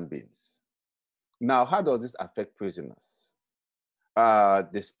human beings. Now, how does this affect prisoners?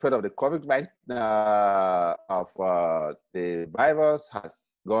 The spread of the COVID-19 the virus has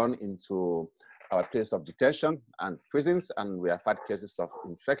gone into our place of detention and prisons, and we have had cases of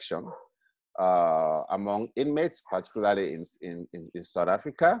infection among inmates, particularly in South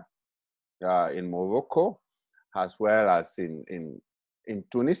Africa, in Morocco, as well as in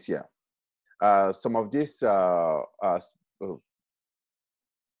Tunisia. Some of these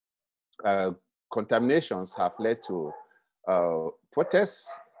contaminations have led to protests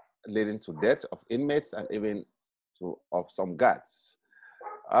leading to death of inmates and even of some guards.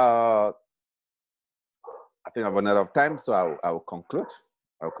 I think I've run out of time, so I will conclude.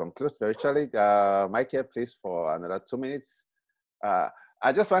 I'll conclude very shortly. Michael, please, for another 2 minutes.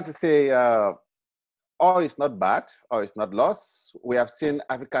 I just want to say all is not bad, all is not lost. We have seen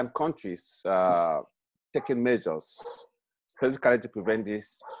African countries taking measures specifically to prevent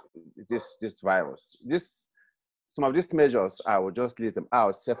this virus. Some of these measures, I will just list them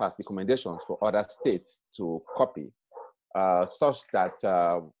out, serve as recommendations for other states to copy, such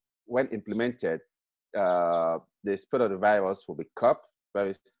that when implemented, the spread of the virus will be curbed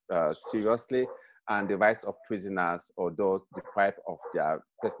very seriously, and the rights of prisoners or those deprived of their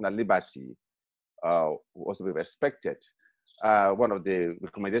personal liberty will also be respected. One of the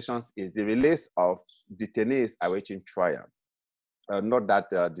recommendations is the release of detainees awaiting trial. Not that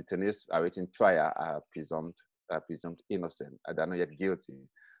detainees awaiting trial are presumed innocent, they're not yet guilty.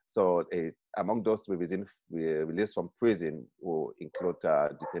 So among those to be released from prison will include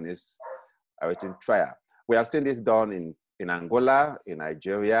detainees awaiting trial. We have seen this done in Angola, in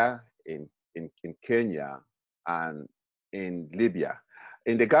Nigeria, in Kenya, and in Libya.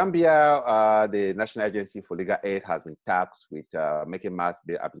 In the Gambia, the National Agency for Legal Aid has been tasked with making mass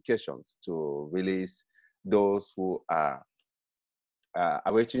bail applications to release those who are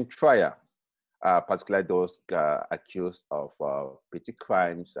awaiting trial, particularly those accused of petty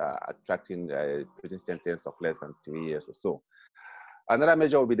crimes, attracting a prison sentence of less than 3 years or so. Another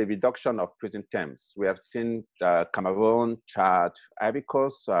measure will be the reduction of prison terms. We have seen Cameroon, Chad, Ivory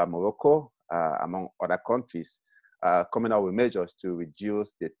Coast, Morocco, among other countries, coming out with measures to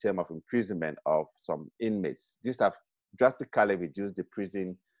reduce the term of imprisonment of some inmates. These have drastically reduced the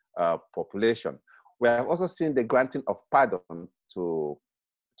prison population. We have also seen the granting of pardon to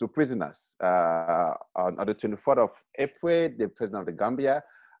prisoners. On the 24th of April, the president of the Gambia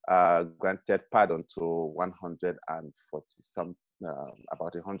granted pardon to 140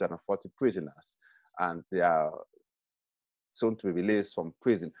 about 140 prisoners, and they are soon to be released from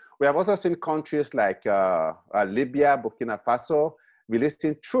prison. We have also seen countries like Libya, Burkina Faso,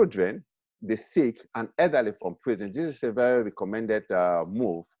 releasing children, the sick, and elderly from prison. This is a very recommended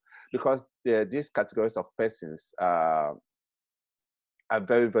move because these categories of persons are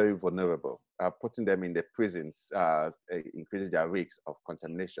very, very vulnerable. Putting them in the prisons increases their risk of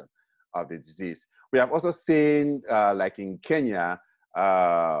contamination of the disease. We have also seen, like in Kenya,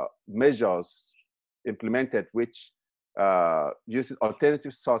 measures implemented which uses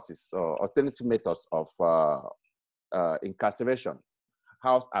alternative sources or alternative methods of incarceration,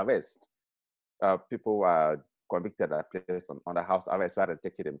 house arrest. People who are convicted are placed under house arrest rather than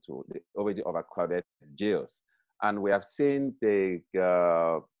taking them to the already overcrowded jails. And we have seen the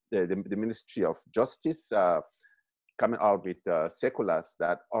Ministry of Justice coming out with circulars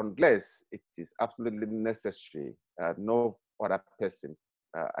that unless it is absolutely necessary, no other person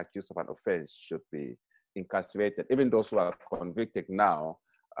accused of an offense should be incarcerated. Even those who are convicted now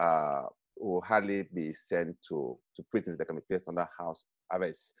will hardly be sent to prisons that can be placed under house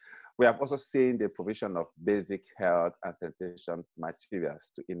arrest. We have also seen the provision of basic health and sanitation materials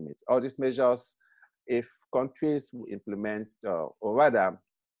to inmates. All these measures, if countries will implement, or rather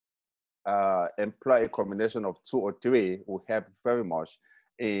employ a combination of 2 or 3, will help very much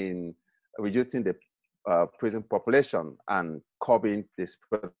in reducing the prison population and curbing the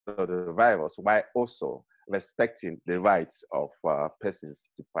spread of the virus, while also respecting the rights of persons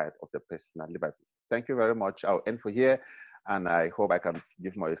deprived of their personal liberty. Thank you very much. I'll end for here, and I hope I can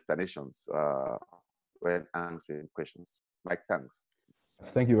give more explanations when answering questions. Mike, thanks.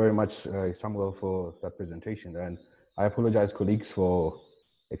 Thank you very much, Samuel, for that presentation. And I apologize, colleagues, for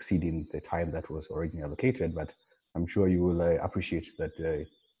exceeding the time that was originally allocated, but I'm sure you will appreciate that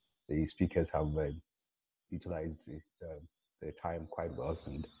the speakers have utilized the time quite well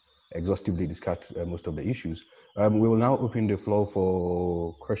and exhaustively discussed most of the issues. We will now open the floor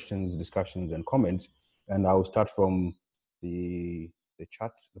for questions, discussions, and comments. And I will start from the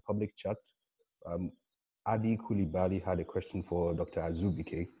chat, the public chat. Adi Kulibali had a question for Dr.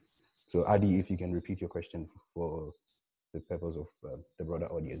 Azubike. So Adi, if you can repeat your question for the purpose of the broader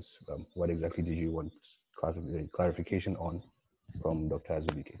audience, what exactly did you want clarification on from Dr.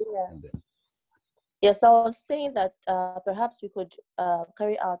 Azubike? Yeah. And then... Yes, I was saying that perhaps we could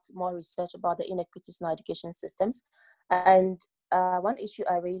carry out more research about the inequities in our education systems. And one issue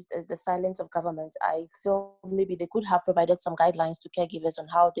I raised is the silence of governments. I feel maybe they could have provided some guidelines to caregivers on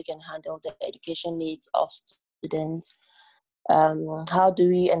how they can handle the education needs of students. How do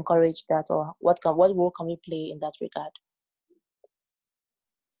we encourage that, or what role can we play in that regard?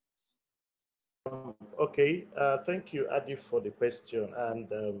 Okay, thank you, Adi, for the question.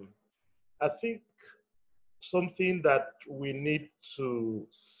 And I think something that we need to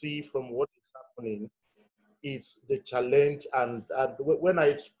see from what is happening is the challenge. And when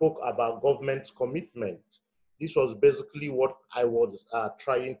I spoke about government's commitment, this was basically what I was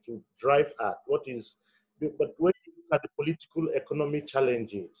trying to drive at. But when you look at the political economic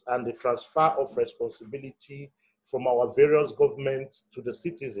challenges and the transfer of responsibility from our various governments to the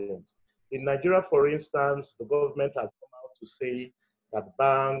citizens, in Nigeria, for instance, the government has come out to say that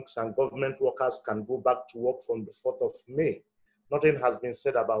banks and government workers can go back to work from the 4th of May. Nothing has been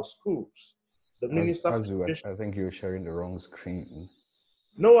said about schools. The minister... I think you're sharing the wrong screen.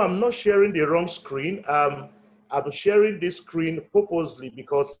 No, I'm not sharing the wrong screen. I'm sharing this screen purposely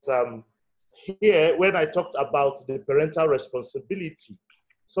because here, when I talked about the parental responsibility,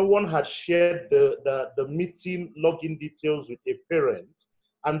 someone had shared the meeting login details with a parent,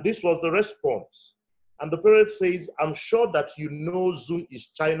 and this was the response. And the parent says, I'm sure that you know Zoom is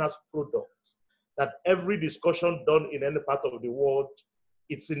China's product, that every discussion done in any part of the world,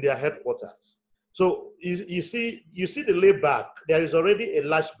 it's in their headquarters. So you see the layback, there is already a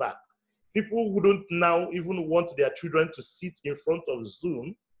lashback. People wouldn't now even want their children to sit in front of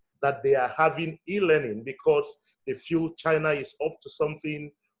Zoom, that they are having e-learning because they feel China is up to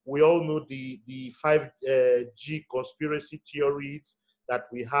something. We all know the 5G conspiracy theories that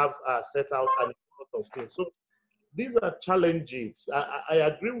we have set out and a lot of things. So these are challenges. I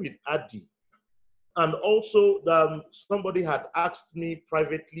agree with Adi. And also, somebody had asked me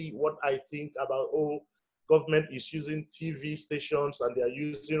privately what I think about, government is using TV stations and they are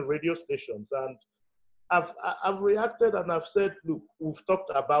using radio stations. And I've reacted and I've said, look, we've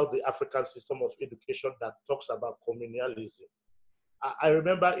talked about the African system of education that talks about communalism. I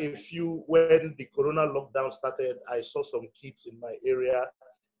remember when the Corona lockdown started, I saw some kids in my area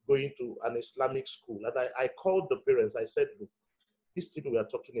going to an Islamic school. And I called the parents. I said, look, this thing we are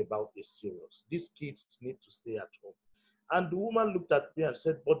talking about is serious. These kids need to stay at home. And the woman looked at me and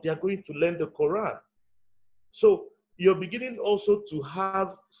said, but they are going to learn the Quran. So you're beginning also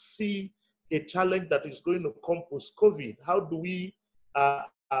to see a challenge that is going to come post-COVID. How do we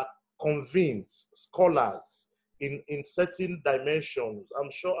convince scholars in certain dimensions.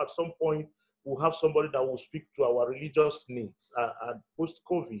 I'm sure at some point we'll have somebody that will speak to our religious needs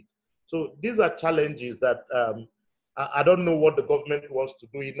post-COVID. So these are challenges that I don't know what the government wants to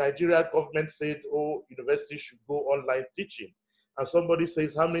do. In Nigeria, government said, oh, universities should go online teaching. And somebody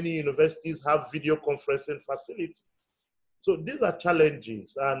says, how many universities have video conferencing facilities? So these are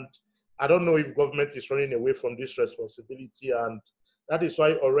challenges. And I don't know if government is running away from this responsibility. And that is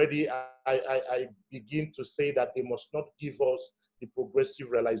why already I begin to say that they must not give us the progressive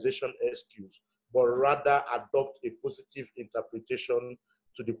realization excuse, but rather adopt a positive interpretation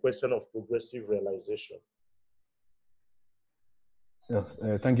to the question of progressive realization.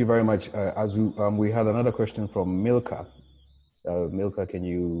 Thank you very much, Azu. We had another question from Milka. Milka, can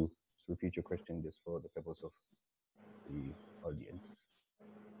you repeat your question just for the purpose of the audience?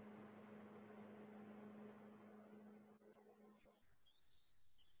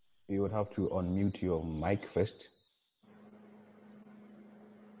 You would have to unmute your mic first.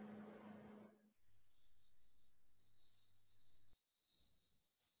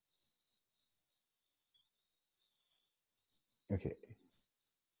 Okay.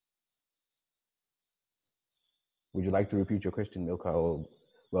 Would you like to repeat your question, Milka? Or,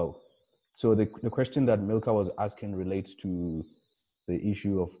 well, so the question that Milka was asking relates to the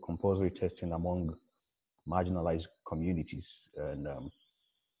issue of compulsory testing among marginalized communities and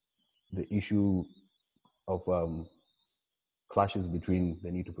the issue of clashes between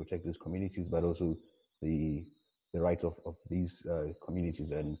the need to protect these communities, but also the rights of these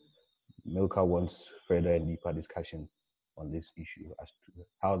communities. And Milka wants further and deeper discussion on this issue as to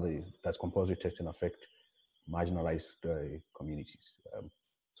how does compulsory testing affect marginalized communities.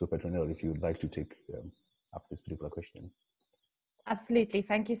 So Petronell, if you would like to take up this particular question. Absolutely.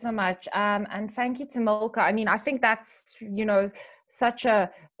 Thank you so much. And thank you to Milka. I mean, I think that's, you know, such a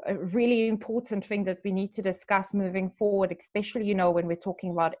really important thing that we need to discuss moving forward, especially, you know, when we're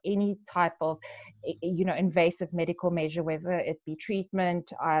talking about any type of, you know, invasive medical measure, whether it be treatment,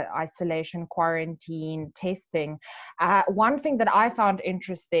 isolation, quarantine, testing. One thing that I found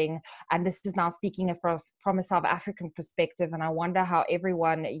interesting, and this is now speaking from a South African perspective, and I wonder how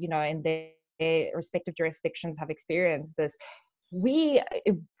everyone, you know, in their respective jurisdictions have experienced this. We,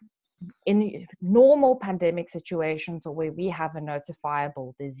 in normal pandemic situations or where we have a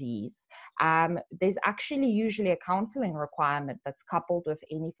notifiable disease, there's actually usually a counseling requirement that's coupled with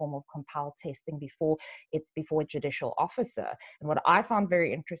any form of compelled testing before a judicial officer. And what I found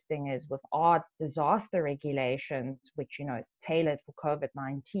very interesting is with our disaster regulations, which, you know, is tailored for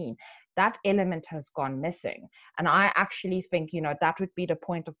COVID-19, that element has gone missing. And I actually think, you know, that would be the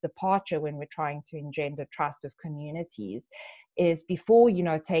point of departure when we're trying to engender trust with communities, is before, you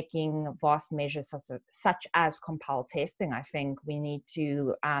know, taking vast measures such as compelled testing. I think we need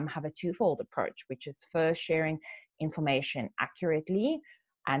to have a twofold approach, which is first sharing information accurately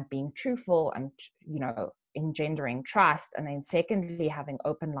and being truthful and, you know, engendering trust, and then secondly having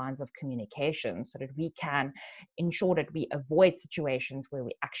open lines of communication so that we can ensure that we avoid situations where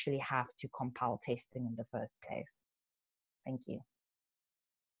we actually have to compel testing in the first place. Thank you.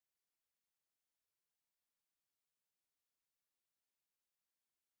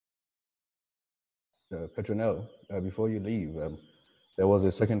 Petronell, before you leave, there was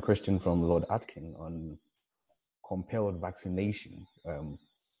a second question from Lord Atkin on compelled vaccination.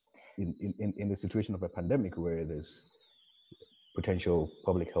 In the situation of a pandemic where there's potential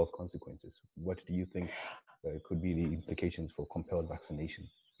public health consequences, what do you think could be the implications for compelled vaccination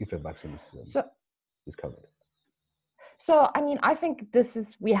if a vaccine is covered? So, I mean, I think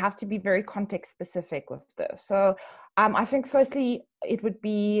we have to be very context specific with this. So I think firstly, it would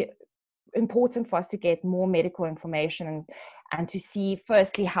be important for us to get more medical information and to see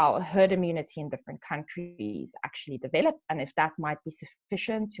firstly how herd immunity in different countries actually develop, and if that might be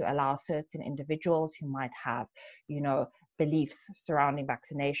sufficient to allow certain individuals who might have, you know, beliefs surrounding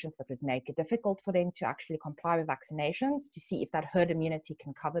vaccinations that would make it difficult for them to actually comply with vaccinations, to see if that herd immunity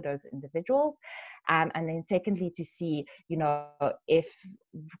can cover those individuals. And then secondly, to see, you know, if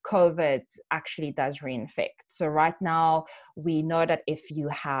COVID actually does reinfect. So right now, we know that if you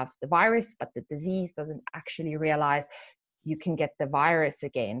have the virus, but the disease doesn't actually realize, you can get the virus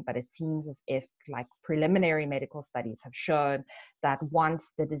again, but it seems as if, like, preliminary medical studies have shown that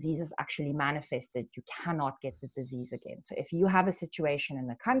once the disease is actually manifested, you cannot get the disease again. So if you have a situation in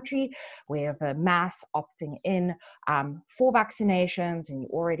the country where you have a mass opting in for vaccinations and you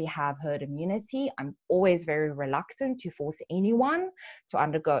already have herd immunity, I'm always very reluctant to force anyone to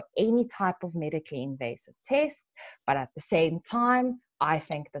undergo any type of medically invasive test. But at the same time, I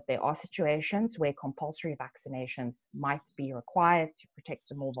think that there are situations where compulsory vaccinations might be required to protect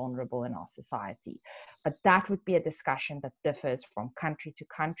the more vulnerable in our society. But that would be a discussion that differs from country to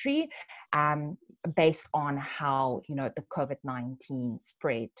country, based on how, the COVID-19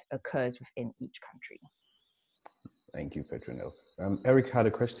 spread occurs within each country. Thank you, Petronell. Eric had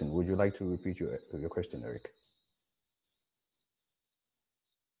a question. Would you like to repeat your question, Eric?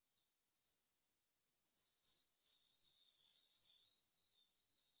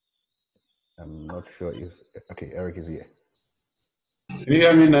 I'm not sure if, okay, Eric is here. Can you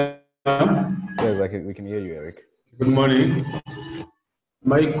hear me now? Yes, we can hear you, Eric. Good morning.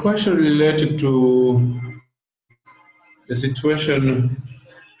 My question related to the situation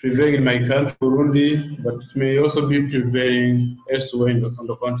prevailing in my country, Burundi, but it may also be prevailing elsewhere on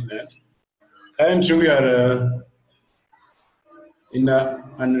the continent. Currently, we are in an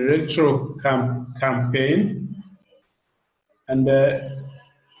electoral campaign, and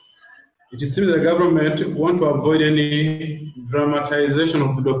it seems the government want to avoid any dramatization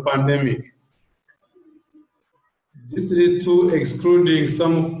of the pandemic. This leads to excluding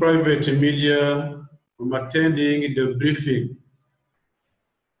some private media from attending the briefing.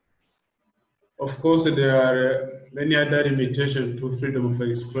 Of course, there are many other limitations to freedom of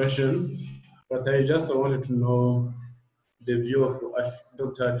expression, but I just wanted to know the view of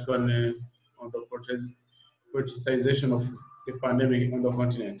Dr. Ashwanee on the politicization of the pandemic on the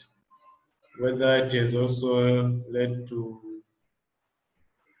continent, whether it has also led to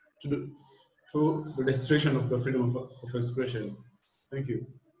the restriction of the freedom of expression. Thank you.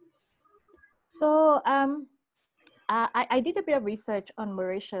 So I did a bit of research on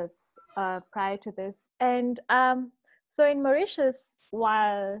Mauritius prior to this. And so in Mauritius,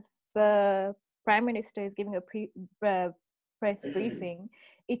 while the Prime Minister is giving a press briefing,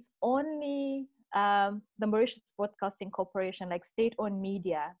 it's only the Mauritius Broadcasting Corporation, like state-owned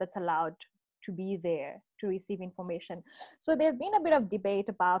media, that's allowed to be there to receive information. So there's been a bit of debate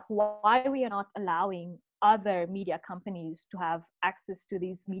about why we are not allowing other media companies to have access to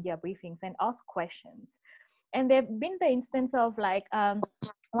these media briefings and ask questions. And there have been the instance of like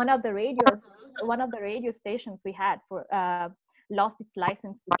one of the radio stations we had for lost its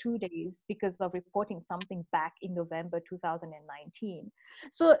license for 2 days because of reporting something back in November 2019.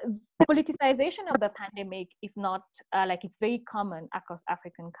 So politicization of the pandemic is not it's very common across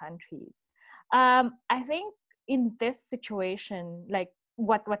African countries. I think in this situation, like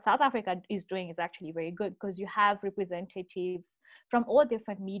what South Africa is doing is actually very good, because you have representatives from all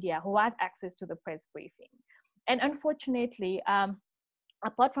different media who have access to the press briefing. And unfortunately,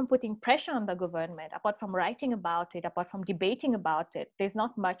 apart from putting pressure on the government, apart from writing about it, apart from debating about it, there's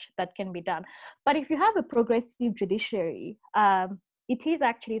not much that can be done. But if you have a progressive judiciary, it is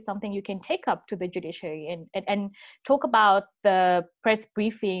actually something you can take up to the judiciary and talk about the press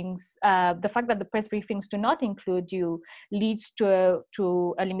briefings. The fact that the press briefings do not include you leads to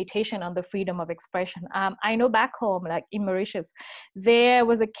a limitation on the freedom of expression. I know back home, like in Mauritius, there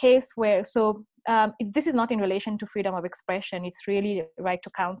was a case where, this is not in relation to freedom of expression, it's really right to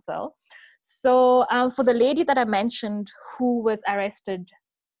counsel. So for the lady that I mentioned who was arrested,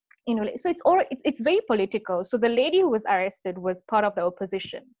 so it's very political. So the lady who was arrested was part of the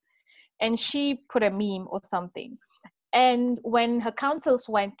opposition, and she put a meme or something. And when her counsels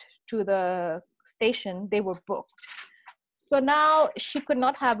went to the station, they were booked. So now she could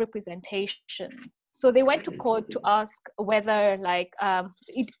not have representation. So they went to court to ask whether, to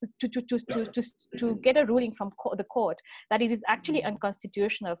get a ruling from the court that it is actually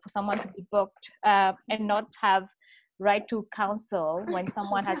unconstitutional for someone to be booked and not have right to counsel when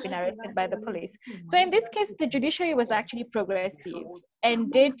someone has been arrested by the police. So in this case, the judiciary was actually progressive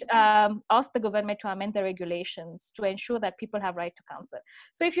and did ask the government to amend the regulations to ensure that people have right to counsel.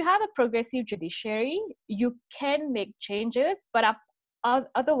 So if you have a progressive judiciary, you can make changes, but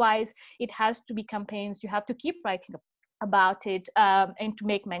otherwise it has to be campaigns. You have to keep writing about it and to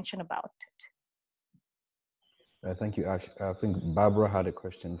make mention about it. Thank you, Ash. I think Barbara had a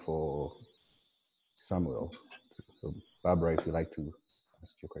question for Samuel. So Barbara, if you'd like to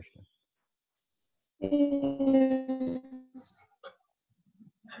ask your question.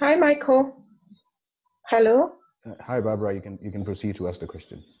 Hi, Michael. Hello. Hi, Barbara. You can proceed to ask the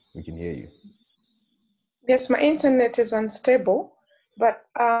question. We can hear you. Yes, my internet is unstable, but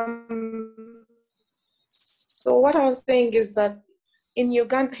so what I was saying is that in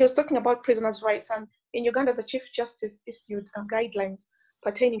Uganda, he was talking about prisoners' rights, and in Uganda, the Chief Justice issued guidelines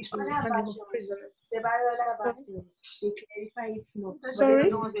pertaining to handling of prisoners.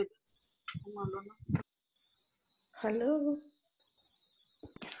 Sorry? Hello?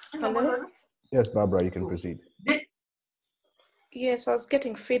 Hello? Yes, Barbara, you can proceed. Yes, I was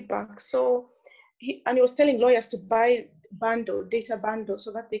getting feedback. So he was telling lawyers to buy data bundle,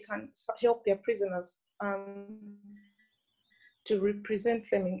 so that they can help their prisoners to represent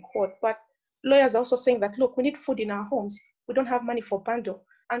them in court. But lawyers are also saying that, look, we need food in our homes. We don't have money for bundle.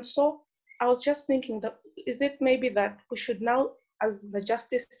 And so I was just thinking that, is it maybe that we should now, as the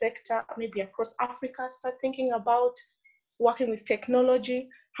justice sector, maybe across Africa, start thinking about working with technology?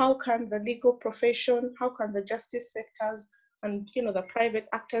 How can the legal profession, how can the justice sectors and the private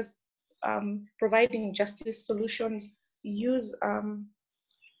actors providing justice solutions use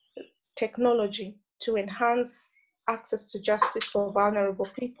technology to enhance access to justice for vulnerable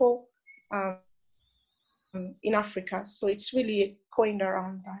people in Africa? So it's really coined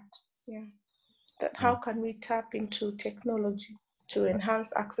around that. Yeah, that how can we tap into technology to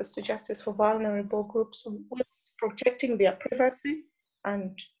enhance access to justice for vulnerable groups, whilst protecting their privacy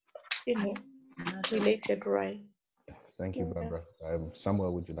and related rights. Thank you, Barbara.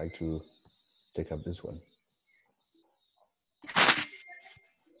 Samuel, would you like to take up this one?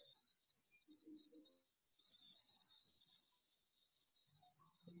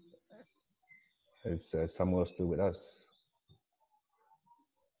 Is Samuel still with us?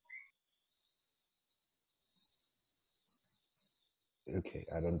 Okay,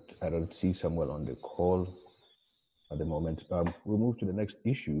 I don't see Samuel on the call at the moment. We'll move to the next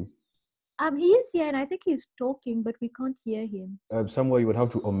issue. He is here, and I think he's talking, but we can't hear him. Samuel, you would have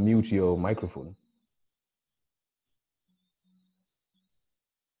to unmute your microphone.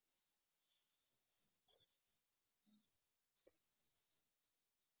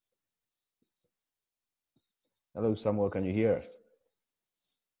 Hello, Samuel, can you hear us?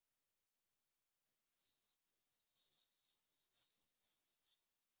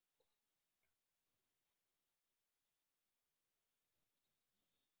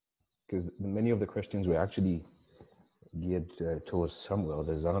 Because many of the questions were actually geared towards Samuel.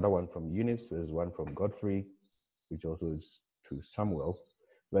 There's another one from Eunice, there's one from Godfrey, which also is to Samuel.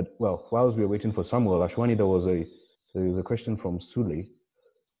 But well, whilst we were waiting for Samuel, Ashwanee, there was a question from Sule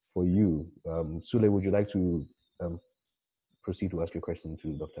for you. Sule, would you like to proceed to ask your question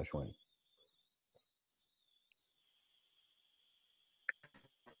to Dr. Ashwanee?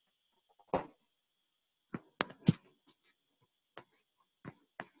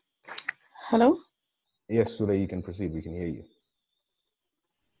 Hello? Yes, Sule, you can proceed. We can hear you.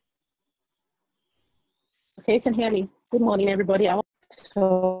 Okay, you can hear me. Good morning, everybody. I want to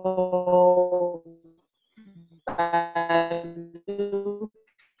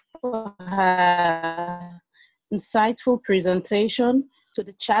for her insightful presentation to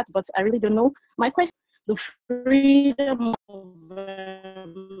the chat, but I really don't know. My question, the freedom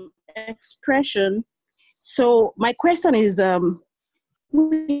of expression. So my question is,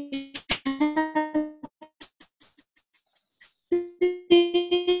 we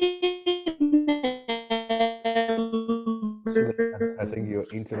I think your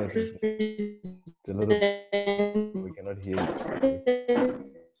internet is a little, we cannot hear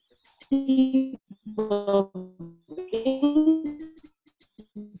you.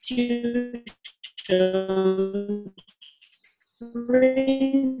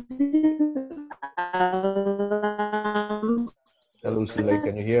 Hello, Sule,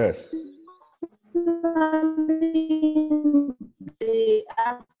 can you hear us? The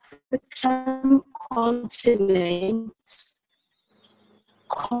African continent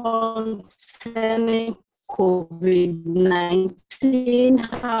concerning COVID-19,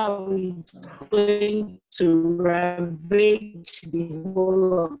 how it's going to ravage the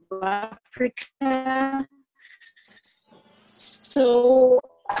whole of Africa. So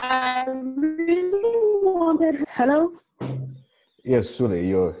I really wanted, hello? Yes, Sule,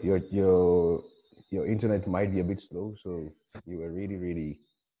 your internet might be a bit slow, so you were really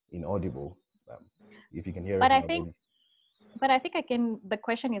inaudible. If you can hear us now, but I think I can. The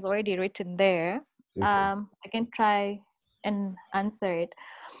question is already written there. Okay. I can try and answer it.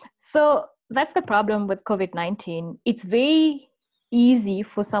 So that's the problem with COVID-19. It's very easy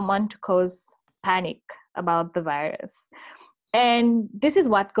for someone to cause panic about the virus. And this is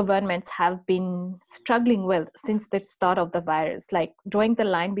what governments have been struggling with since the start of the virus, like drawing the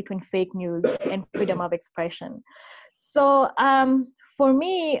line between fake news and freedom of expression. So for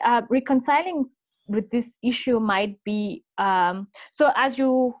me, reconciling with this issue might be, so as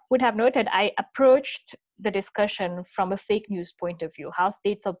you would have noted, I approached the discussion from a fake news point of view, how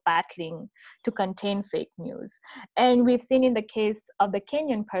states are battling to contain fake news. And we've seen in the case of the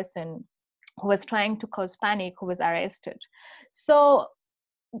Kenyan person who was trying to cause panic, who was arrested. So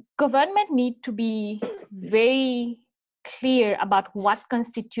government need to be very clear about what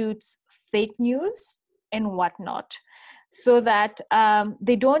constitutes fake news and what not. so that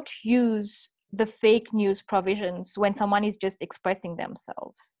they don't use the fake news provisions when someone is just expressing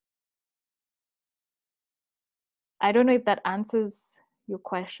themselves. I don't know if that answers your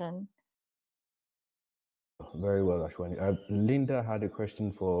question. Very well, Ashwanee. Linda had a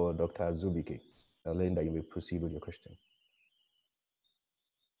question for Dr. Azubike. Linda, you may proceed with your question.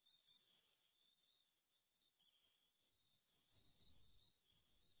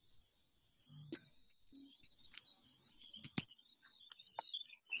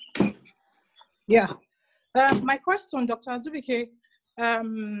 Yeah. My question, Dr. Azubike,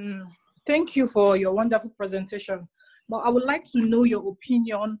 thank you for your wonderful presentation, but I would like to know your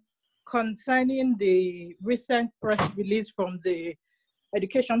opinion concerning the recent press release from the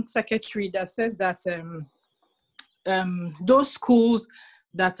Education Secretary that says that those schools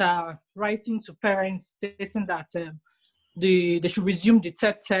that are writing to parents stating that they should resume the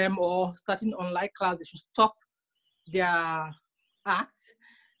third term or starting online class, they should stop their act,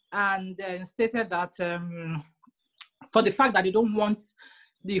 and stated that for the fact that they don't want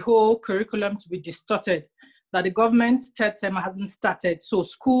the whole curriculum to be distorted, that the government's third term hasn't started, so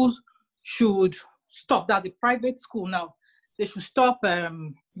schools should stop. That's the private school now. They should stop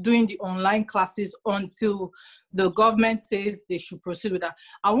doing the online classes until the government says they should proceed with that.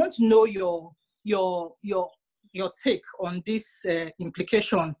 I want to know your take on this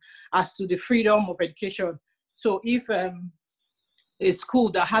implication as to the freedom of education. So if a school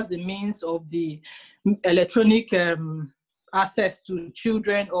that has the means of the electronic access to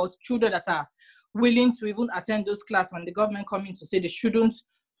children, or children that are willing to even attend those classes, and the government coming to say they shouldn't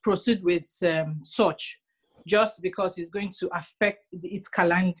proceed with such, just because it's going to affect its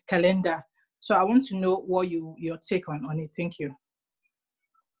calendar. So I want to know what your take on it. Thank you.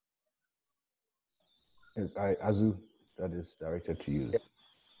 Yes, Azu, that is directed to you.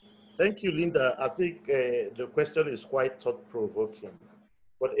 Thank you, Linda. I think the question is quite thought-provoking.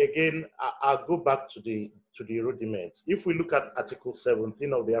 But again, I'll go back to the rudiments. If we look at Article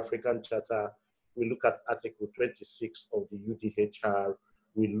 17 of the African Charter, we look at Article 26 of the UDHR,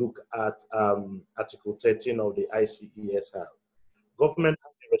 we look at Article 13 of the ICESR. Government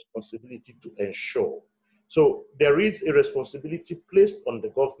has a responsibility to ensure. So there is a responsibility placed on the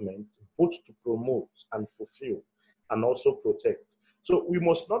government both to promote and fulfill and also protect. So we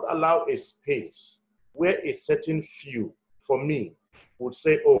must not allow a space where a certain few, for me, would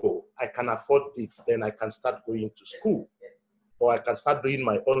say, oh, I can afford this, then I can start going to school, or I can start doing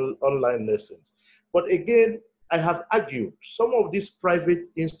my online lessons. But again, I have argued some of these private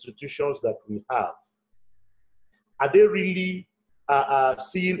institutions that we have, are they really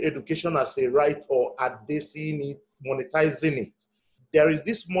seeing education as a right, or are they seeing it, monetizing it? There is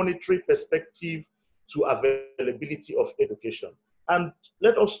this monetary perspective to availability of education. And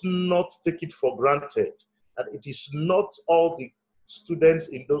let us not take it for granted that it is not all the students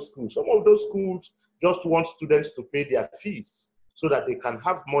in those schools. Some of those schools just want students to pay their fees so that they can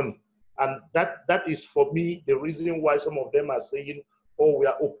have money. And that is, for me, the reason why some of them are saying, oh, we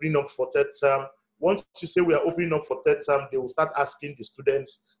are opening up for third term. Once you say we are opening up for third term, they will start asking the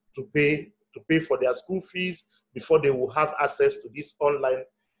students to pay for their school fees before they will have access to these online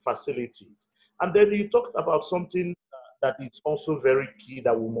facilities. And then you talked about something that is also very key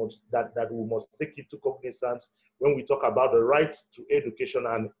that we must take into cognizance when we talk about the right to education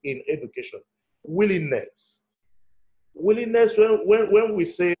and in education. Willingness. Willingness, when we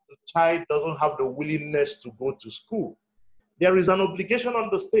say the child doesn't have the willingness to go to school, there is an obligation on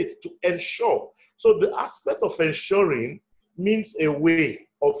the state to ensure. So the aspect of ensuring means a way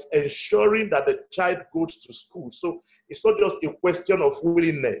of ensuring that the child goes to school. So it's not just a question of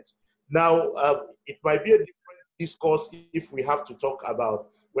willingness. Now, it might be a different discourse if we have to talk about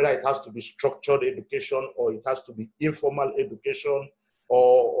whether it has to be structured education or it has to be informal education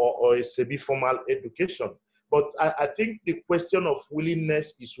or a semi-formal education. But I think the question of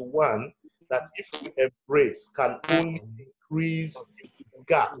willingness is one that, if we embrace, can only increase the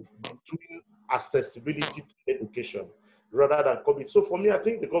gap between accessibility to education rather than COVID. So for me, I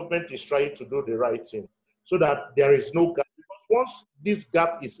think the government is trying to do the right thing so that there is no gap. Because once this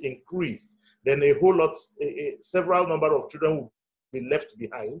gap is increased, then a whole lot, several number of children will be left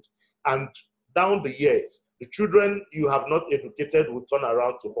behind. And down the years, the children you have not educated will turn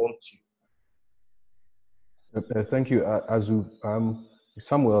around to haunt you. Thank you, Azu.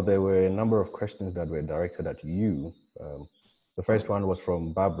 Samuel, there were a number of questions that were directed at you. The first one was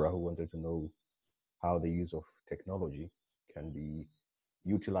from Barbara, who wanted to know how the use of technology can be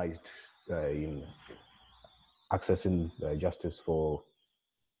utilized in accessing justice for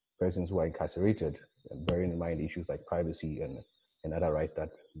persons who are incarcerated, bearing in mind issues like privacy and other rights that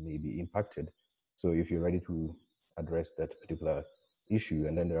may be impacted. So if you're ready to addressed that particular issue.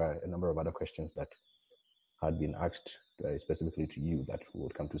 And then there are a number of other questions that had been asked specifically to you that we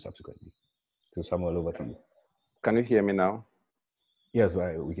would come to subsequently. So Samuel, over to you. Can you hear me now? Yes,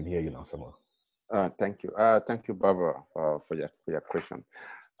 we can hear you now, Samuel. Thank you. Thank you, Barbara, for your question.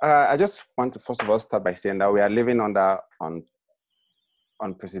 I just want to first of all start by saying that we are living under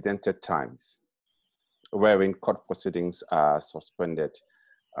unprecedented times, wherein court proceedings are suspended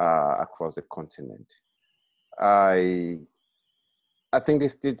across the continent. I think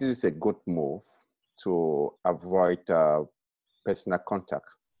this is a good move to avoid personal contact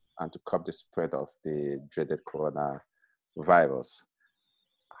and to curb the spread of the dreaded coronavirus.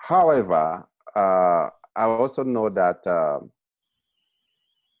 However, I also know that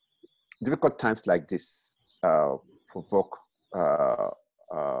difficult times like this provoke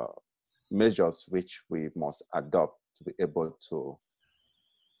measures which we must adopt to be able to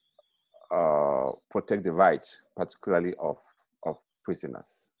protect the rights, particularly of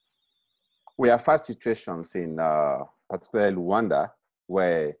prisoners. We have had situations in particularly Rwanda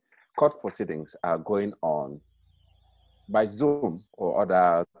where court proceedings are going on by Zoom or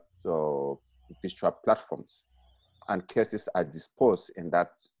other digital platforms, and cases are disposed in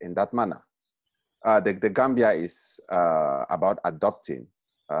that manner. The Gambia is about adopting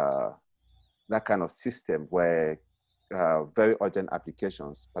that kind of system where very urgent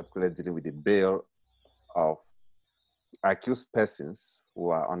applications, particularly dealing with the bail of accused persons who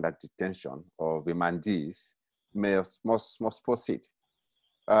are under detention or remandees, must proceed.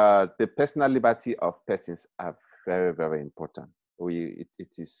 The personal liberty of persons are very, very important.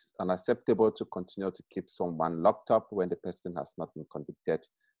 It is unacceptable to continue to keep someone locked up when the person has not been convicted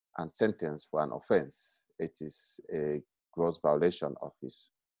and sentenced for an offense. It is a gross violation of his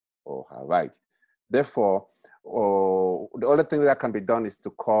or her right. Therefore, the only thing that can be done is to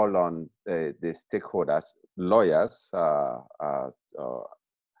call on the stakeholders, lawyers,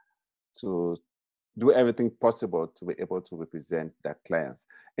 to do everything possible to be able to represent their clients.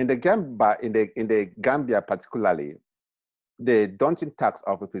 In the Gambia particularly, the daunting task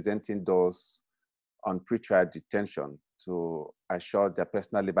of representing those on pretrial detention to assure their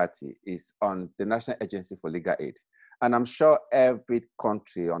personal liberty is on the National Agency for Legal Aid. And I'm sure every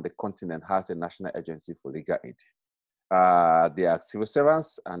country on the continent has a National Agency for Legal Aid. They are civil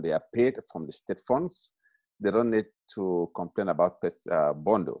servants and they are paid from the state funds. They don't need to complain about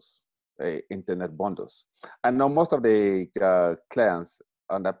bundles, internet bundles. I know most of the clients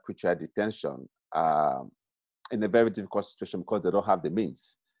under pretrial detention are in a very difficult situation because they don't have the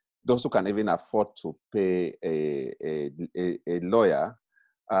means. Those who can even afford to pay a lawyer,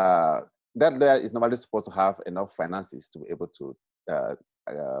 that lawyer is normally supposed to have enough finances to be able to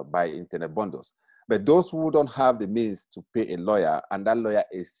buy internet bundles. But those who don't have the means to pay a lawyer, and that lawyer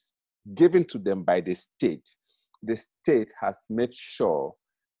is given to them by the state has made sure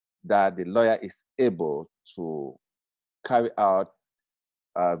that the lawyer is able to carry out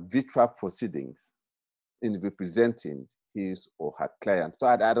virtual proceedings in representing his or her client. So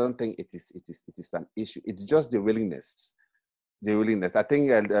I don't think it is an issue. It's just the willingness. I think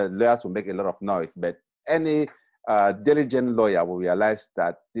lawyers will make a lot of noise, but any diligent lawyer will realize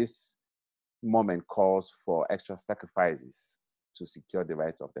that this moment calls for extra sacrifices to secure the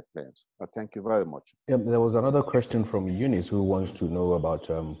rights of the client. But thank you very much. Yeah, there was another question from Eunice who wants to know about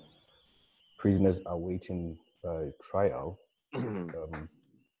prisoners awaiting trial.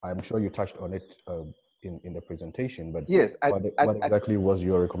 I'm sure you touched on it in the presentation, but yes, what exactly was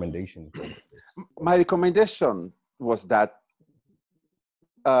your recommendation? My recommendation was that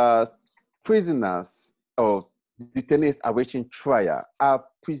prisoners or detainees awaiting trial are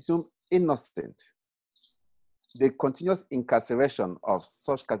presumed innocent. The continuous incarceration of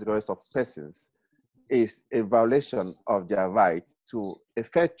such categories of persons is a violation of their right to a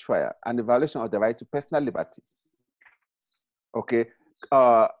fair trial and a violation of the right to personal liberty. Okay,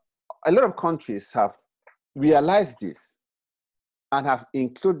 a lot of countries have realized this and have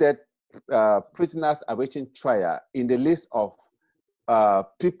included prisoners awaiting trial in the list of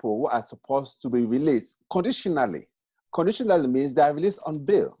people who are supposed to be released conditionally. Conditionally means they are released on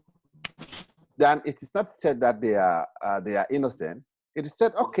bail. Then it is not said that they are innocent. It is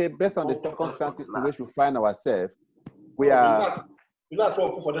said, okay, based on the circumstances in which we find ourselves, we are.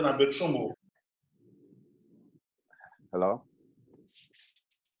 Hello?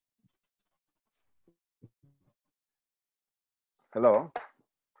 Hello?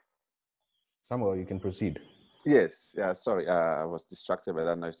 Samuel, you can proceed. Yes, sorry, I was distracted by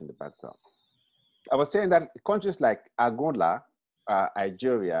that noise in the background. I was saying that countries like Angola,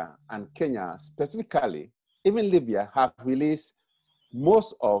 Nigeria, and Kenya specifically, even Libya, have released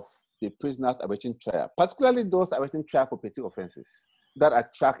most of the prisoners awaiting trial, particularly those awaiting trial for petty offenses that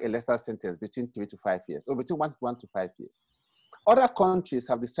attract a lesser sentence between 3 to 5 years, or between 1 to 5 years. Other countries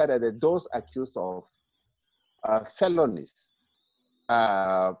have decided that those accused of felonies,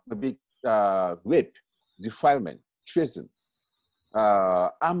 maybe rape, defilement, treason,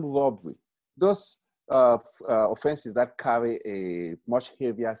 armed robbery, those offenses that carry a much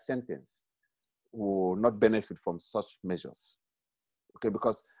heavier sentence will not benefit from such measures. Okay,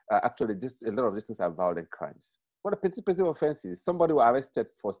 because actually a lot of these things are violent crimes. What a petty offenses, somebody was arrested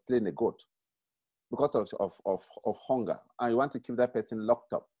for stealing a goat because of hunger, and you want to keep that person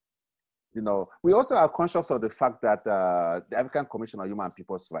locked up. You know, we also are conscious of the fact that the African Commission on Human and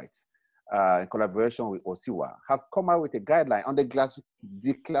People's Rights, in collaboration with OSIWA, have come out with a guideline on the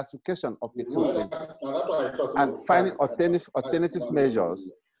declassification of petty offenses and finding alternative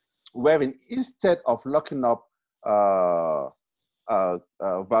measures wherein instead of locking up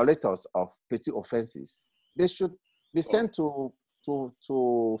violators of petty offenses, they should be sent to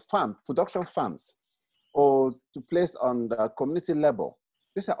production farms, or to place on the community level.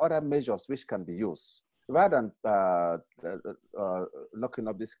 These are other measures which can be used rather than locking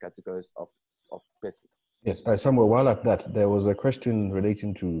up these categories of persons. Yes, Samuel, while at that, there was a question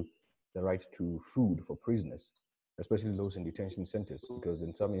relating to the right to food for prisoners, especially those in detention centers, because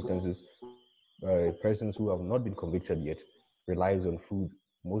in some instances, persons who have not been convicted yet relies on food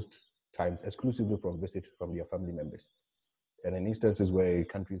most times exclusively from visits from their family members. And in instances where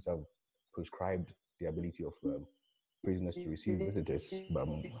countries have prescribed the ability of prisoners to receive visitors,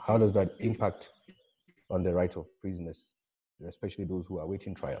 how does that impact on the right of prisoners, especially those who are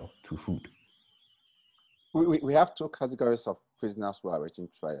awaiting trial, to food? We have two categories of prisoners who are awaiting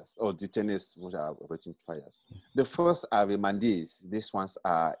trials, or detainees who are awaiting trials. The first are remandees. These ones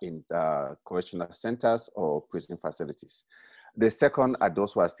are in correctional centers or prison facilities. The second are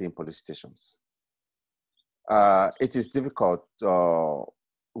those who are still in police stations. It is difficult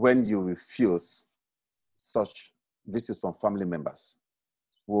when you refuse such visits from family members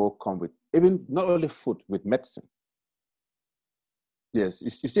who will come with even not only food, with medicine. Yes, you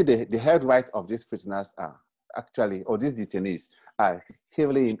see the health rights of these prisoners are actually, or these detainees are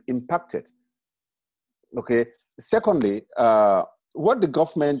heavily impacted. Okay. Secondly, what the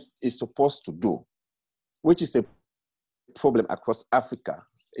government is supposed to do, which is a problem across Africa,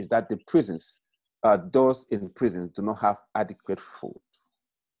 is that the prisons, those in prisons do not have adequate food.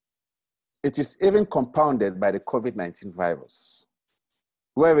 It is even compounded by the COVID-19 virus,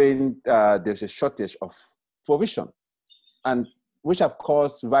 wherein there's a shortage of provision, and which have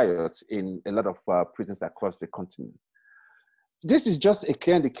caused riots in a lot of prisons across the continent. This is just a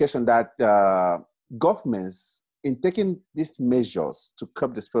clear indication that governments, in taking these measures to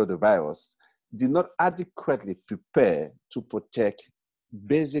curb the spread of the virus, did not adequately prepare to protect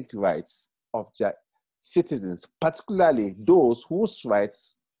basic rights of their citizens, particularly those whose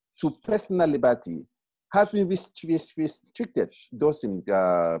rights to personal liberty has been restricted, those in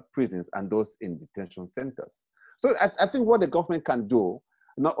prisons and those in detention centers. So I think what the government can do,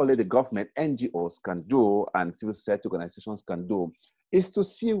 not only the government, NGOs can do and civil society organizations can do, is to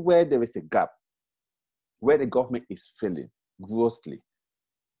see where there is a gap, where the government is failing grossly,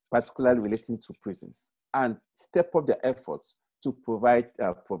 particularly relating to prisons, and step up their efforts to provide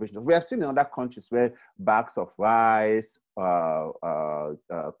provision. We have seen in other countries where bags of rice,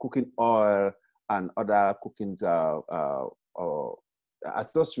 cooking oil, and other cooking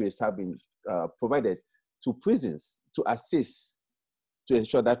accessories have been provided to prisons to assist, to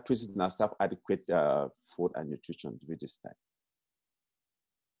ensure that prisoners have adequate food and nutrition during this time.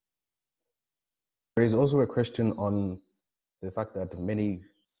 There is also a question on the fact that many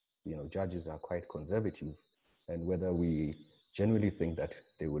judges are quite conservative, and whether we genuinely think that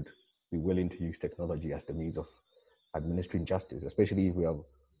they would be willing to use technology as the means of administering justice, especially if we have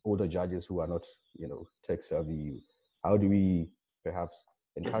older judges who are not, tech savvy. How do we perhaps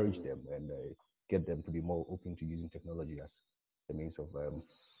encourage them and get them to be more open to using technology as the means of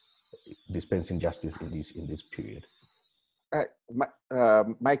dispensing justice in this period?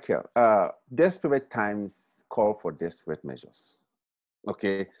 Michael, desperate times call for desperate measures.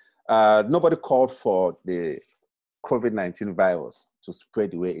 Okay, nobody called for the COVID-19 virus to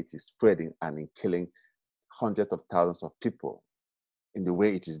spread the way it is spreading and in killing hundreds of thousands of people in the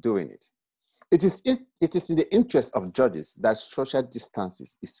way it is doing it. It is in the interest of judges that social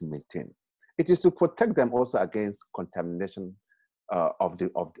distances is maintained. It is to protect them also against contamination of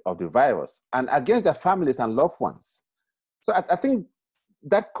the virus and against their families and loved ones. So I think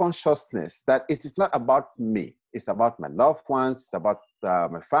that consciousness that it is not about me, it's about my loved ones, it's about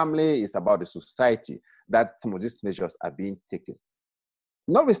my family, it's about the society, that some of these measures are being taken.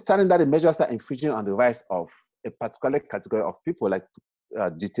 Notwithstanding that the measures are infringing on the rights of a particular category of people like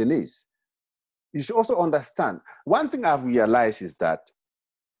detainees, you should also understand, one thing I've realized is that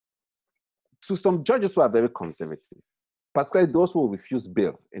to some judges who are very conservative, particularly those who refuse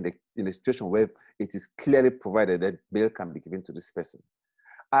bail in a situation where it is clearly provided that bail can be given to this person,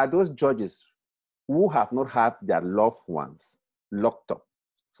 are those judges who have not had their loved ones locked up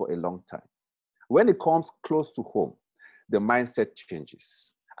for a long time. When it comes close to home, the mindset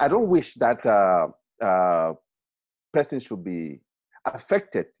changes. I don't wish that person should be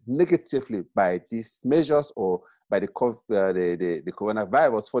affected negatively by these measures or by the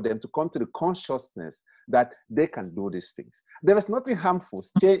coronavirus, for them to come to the consciousness that they can do these things. There is nothing harmful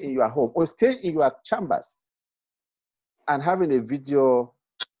staying in your home or staying in your chambers and having a video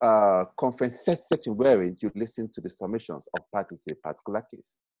conference setting wherein you listen to the submissions of parties in a particular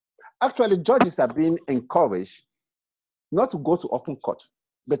case. Actually, judges are being encouraged not to go to open court,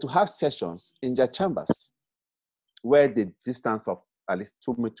 but to have sessions in their chambers where the distance of at least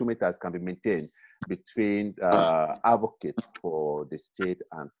 2 meters can be maintained between advocates for the state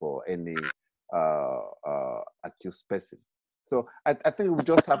and for any accused person. So I think we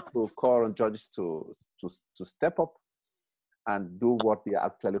just have to call on judges to step up and do what they are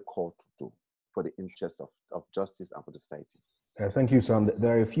actually called to do for the interests of justice and for the society. Thank you, Sam.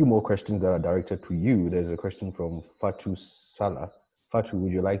 There are a few more questions that are directed to you. There's a question from Fatu Salah. Fatu,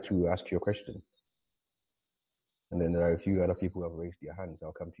 would you like to ask your question? And then there are a few other people who have raised their hands.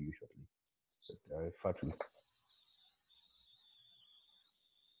 I'll come to you shortly. But, Fatu.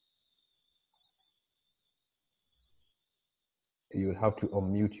 You would have to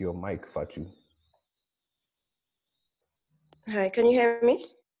unmute your mic, Fatu. Hi, can you hear me?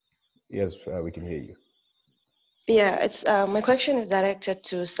 Yes, we can hear you. Yeah, it's my question is directed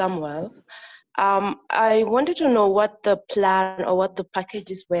to Samuel. I wanted to know what the plan or what the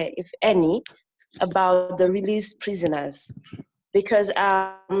packages were, if any, about the released prisoners. Because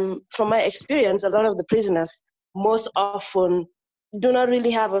from my experience, a lot of the prisoners most often do not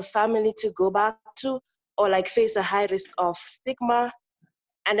really have a family to go back to, or like face a high risk of stigma.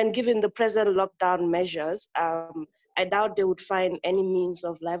 And then given the present lockdown measures, I doubt they would find any means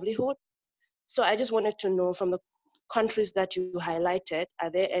of livelihood. So I just wanted to know, from the countries that you highlighted, are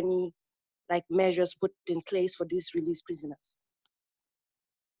there any like measures put in place for these released prisoners?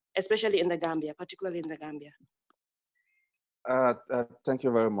 Especially in the Gambia, particularly in the Gambia. Thank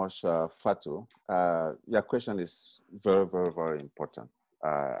you very much, Fatu. Your question is very, very, very important,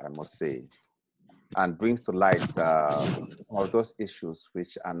 I must say, and brings to light some of those issues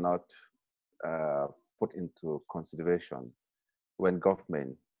which are not put into consideration when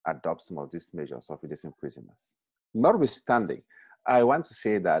government adopts some of these measures of releasing prisoners. Notwithstanding, I want to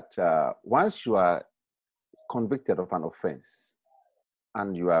say that once you are convicted of an offense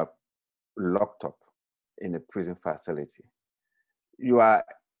and you are locked up in a prison facility, you are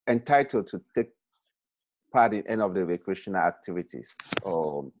entitled to take part in any of the recreational activities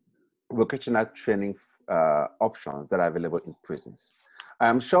or vocational training options that are available in prisons.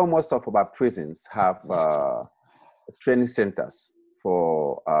 I'm sure most of our prisons have training centers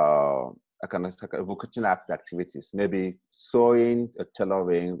for vocational activities, maybe sewing,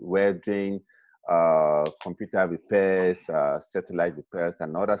 tailoring, welding, computer repairs, satellite repairs,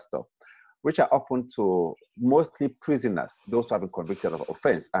 and other stuff, which are open to mostly prisoners, those who have been convicted of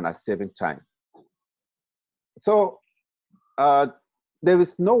offense and are serving time. So there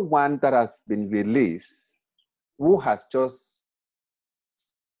is no one that has been released who has just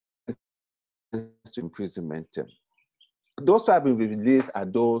imprisonment term. Those who have been released are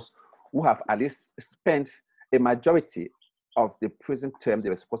those who have at least spent a majority of the prison term they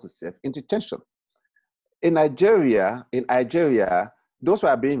were supposed to serve in detention. In Nigeria, those who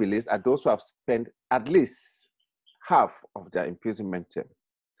are being released are those who have spent at least half of their imprisonment term.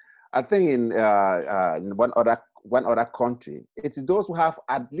 I think in one other country, it is those who have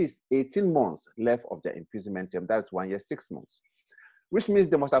at least 18 months left of their imprisonment term. That's 1 year, 6 months, which means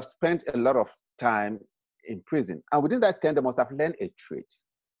they must have spent a lot of time in prison. And within that time, they must have learned a trade.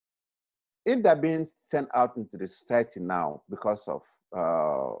 If they're being sent out into the society now because of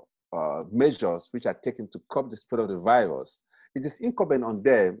measures which are taken to curb the spread of the virus, it is incumbent on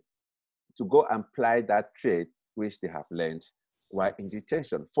them to go and apply that trade which they have learned while in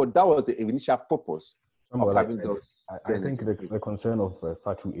detention. For that was the initial purpose of having those. I think the concern of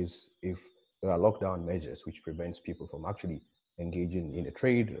Fatu is if there are lockdown measures which prevents people from actually engaging in a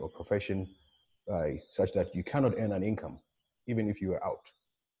trade or profession such that you cannot earn an income, even if you are out.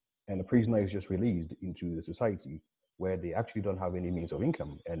 And the prisoner is just released into the society where they actually don't have any means of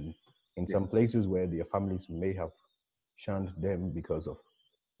income. And in some places where their families may have shunned them because of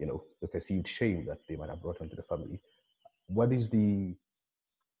the perceived shame that they might have brought onto the family. What is the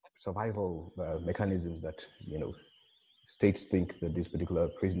survival mechanisms that, states think that these particular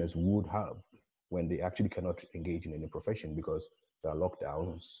prisoners would have when they actually cannot engage in any profession because there are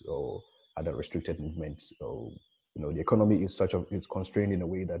lockdowns or other restricted movements, or the economy is it's constrained in a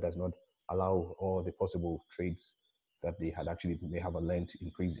way that does not allow all the possible trades that they had actually may have learned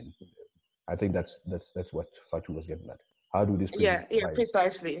in prison. I think that's what Fatu was getting at. How do this? Yeah,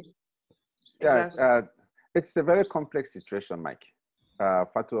 precisely. Yeah, Exactly. it's a very complex situation, Mike.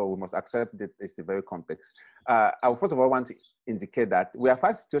 Fatu, we must accept that it's a very complex. I first of all want to indicate that we have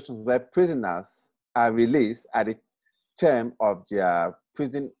had situations where prisoners are released at the term of their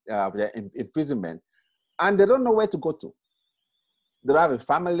imprisonment, and they don't know where to go to. They don't have a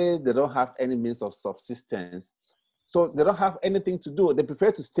family. They don't have any means of subsistence. So they don't have anything to do. They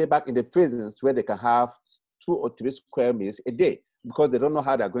prefer to stay back in the prisons where they can have 2 or 3 square meals a day because they don't know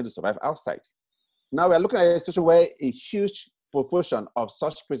how they're going to survive outside. Now we're looking at a situation where a huge proportion of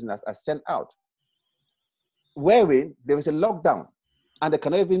such prisoners are sent out, wherein there is a lockdown and they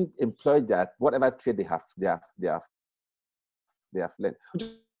cannot even employ that whatever trade they have learned.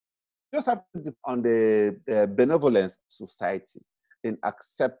 Just have to depend on the benevolence society in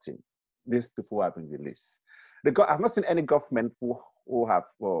accepting these people who have been released. I've not seen any government who have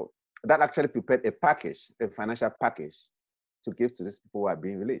that actually prepared a package, a financial package, to give to these people who are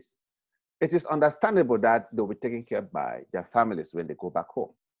being released. It is understandable that they'll be taken care of by their families when they go back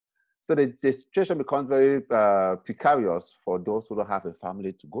home. So the situation becomes very precarious for those who don't have a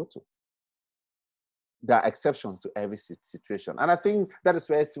family to go to. There are exceptions to every situation. And I think that is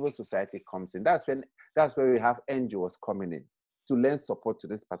where civil society comes in. That's where we have NGOs coming in to lend support to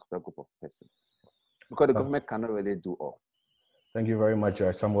this particular group of persons. Because the government cannot really do all. Thank you very much,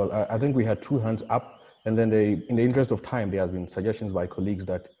 Samuel. I think we had 2 hands up, and then in the interest of time, there has been suggestions by colleagues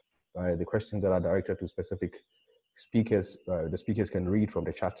that the questions that are directed to specific speakers, the speakers can read from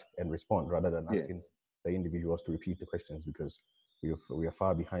the chat and respond rather than asking the individuals to repeat the questions because we are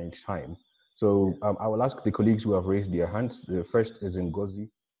far behind time. So I will ask the colleagues who have raised their hands. The first is Ngozi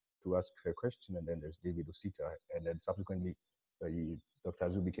to ask her question, and then there's David Osita, and then subsequently Dr.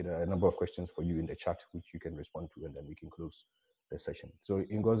 Azubike, there are a number of questions for you in the chat which you can respond to, and then we can close the session. So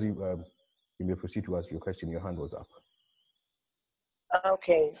Ngozi, you may proceed to ask your question. Your hand was up.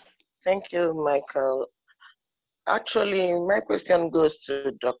 Okay, thank you, Michael. Actually, my question goes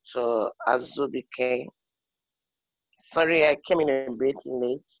to Dr. Azubike. Sorry, I came in a bit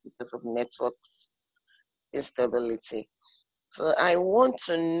late because of network instability. So I want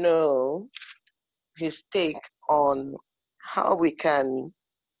to know his take on how we can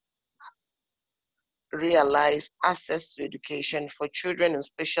realize access to education for children in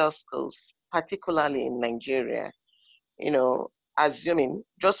special schools, particularly in Nigeria. Assuming,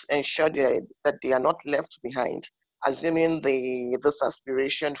 just ensure that they are not left behind, assuming this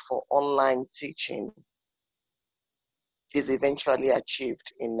aspiration for online teaching is eventually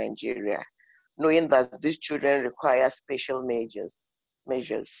achieved in Nigeria, knowing that these children require special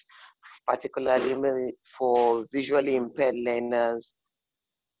measures, particularly for visually impaired learners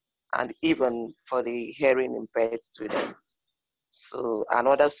and even for the hearing impaired students. So, and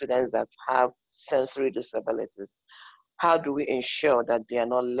other students that have sensory disabilities. How do we ensure that they are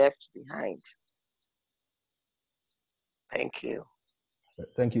not left behind? Thank you.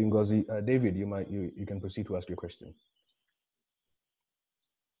 Thank you, Ngozi. David, you can proceed to ask your question.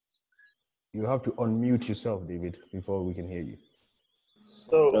 You have to unmute yourself, David, before we can hear you.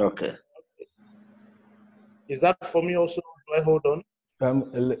 So, okay. Is that for me also? Do I hold on?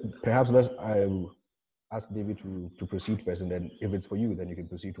 Perhaps let's ask David to proceed first, and then if it's for you, then you can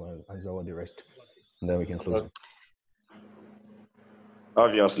proceed to answer all the rest, and then we can close it.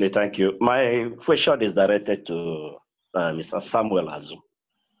 Obviously, thank you. My question is directed to Mr. Samuel Azu.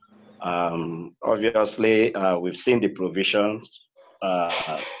 Obviously, we've seen the provisions,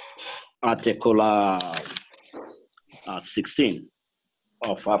 Article 16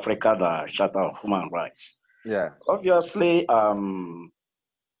 of Africa, the Charter of Human Rights. Yeah. Obviously, the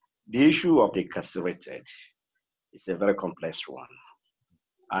issue of the incarcerated is a very complex one.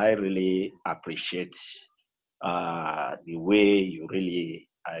 I really appreciate the way you really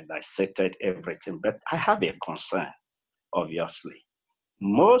dissected everything, but I have a concern, obviously.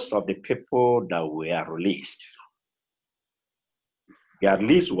 Most of the people that were released, their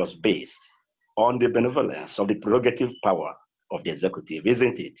release was based on the benevolence of the prerogative power of the executive,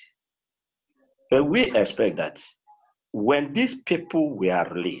 isn't it? But we expect that when these people were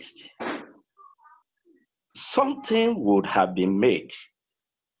released, something would have been made,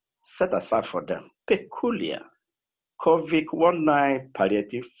 set aside for them, peculiar COVID-19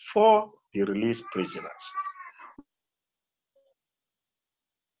 palliative for the released prisoners.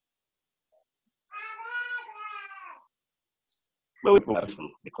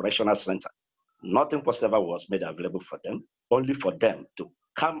 The correctional center, nothing whatsoever was made available for them, only for them to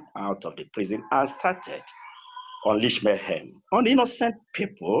come out of the prison and started unleash mayhem on innocent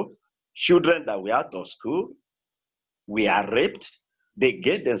people, children that were out of school, were raped, they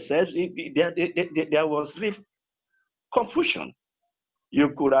get themselves, there was real confusion.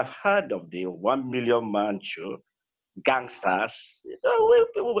 You could have heard of the 1 million man show, gangsters,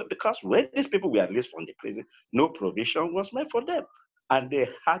 because when these people were released from the prison, no provision was made for them. And they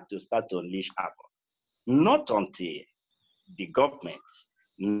had to start to unleash havoc. Not until the government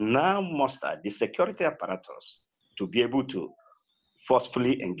now mustered the security apparatus to be able to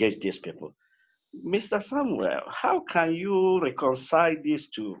forcefully engage these people. Mr. Samuel, how can you reconcile these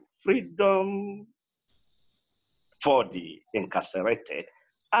two? Freedom for the incarcerated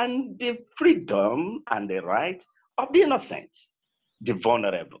and the freedom and the right of the innocent, the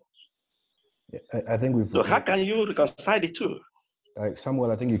vulnerable. Yeah, I think we've. So how can you reconcile the two?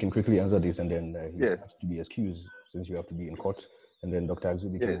 Samuel, I think you can quickly answer this, and then you Yes. have to be excused since you have to be in court, and then Dr.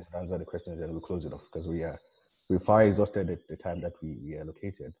 Azubike Yes. will answer the questions, and we'll close it off because we're far exhausted at the time that we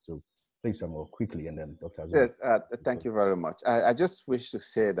allocated. So please, Samuel, quickly, and then Dr. Azubike. Yes, thank you very much. I just wish to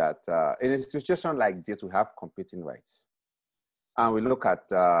say that in a situation like this, we have competing rights. And we look at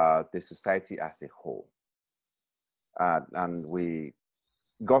the society as a whole. And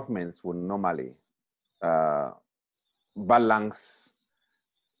governments will normally balance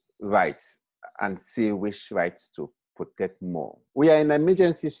rights and see which rights to protect more. We are in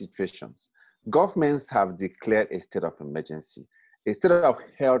emergency situations. Governments have declared a state of emergency, a state of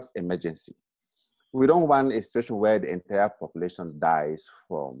health emergency. We don't want a situation where the entire population dies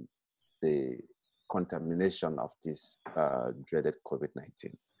from the contamination of this dreaded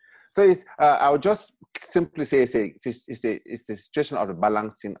COVID-19. So I'll just simply say it's the situation of the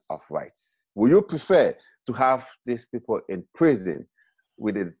balancing of rights. Would you prefer to have these people in prison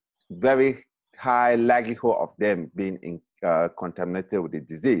with a very high likelihood of them being contaminated with the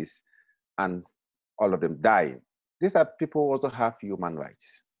disease and all of them dying? These are people who also have human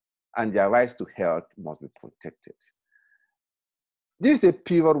rights, and their rights to health must be protected. This is a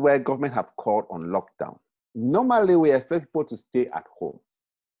period where government have called on lockdown. Normally, we expect people to stay at home.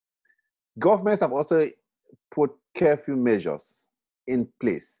 Governments have also put curfew measures in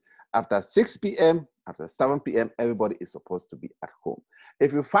place. After 6 p.m., after 7 p.m., everybody is supposed to be at home.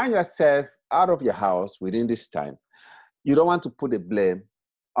 If you find yourself out of your house within this time, you don't want to put the blame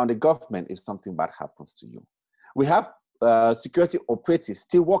on the government if something bad happens to you. We have security operatives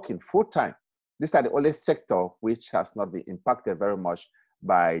still working full-time. These are the only sector which has not been impacted very much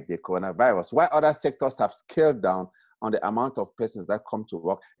by the coronavirus. While other sectors have scaled down on the amount of persons that come to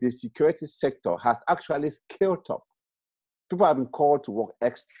work, the security sector has actually scaled up. People have been called to work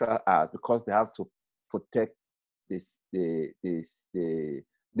extra hours because they have to protect the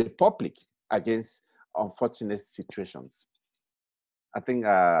public against unfortunate situations. I think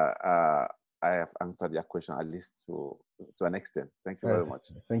I have answered your question, at least to an extent. Thank you very much.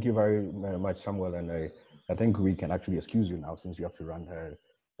 Thank you very much, Samuel. And I think we can actually excuse you now since you have to run.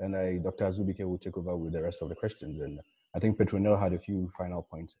 And Dr. Azubike will take over with the rest of the questions. And I think Petronell had a few final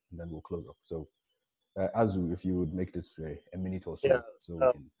points, and then we'll close off. So Azu, if you would make this a minute or so. Yeah, so we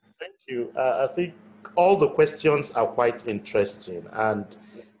can... Thank you. I think all the questions are quite interesting, and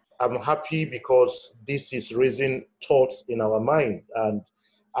I'm happy because this is raising thoughts in our mind. And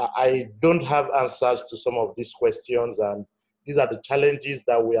I don't have answers to some of these questions, and these are the challenges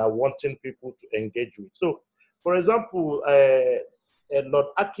that we are wanting people to engage with. So, for example, Lord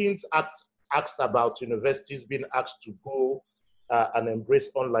Atkins asked about universities being asked to go and embrace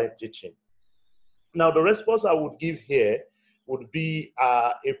online teaching. Now, the response I would give here would be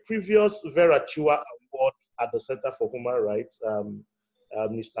a previous Vera Chua award at the Center for Human Rights,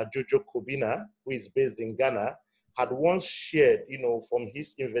 Mr. Jojo Kobina, who is based in Ghana, had once shared, from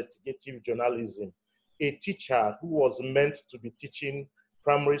his investigative journalism, a teacher who was meant to be teaching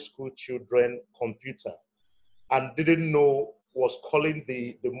primary school children computer and didn't know, was calling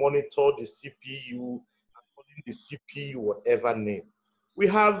the monitor, the CPU, calling the CPU whatever name. We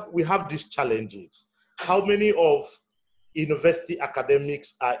have these challenges. How many of university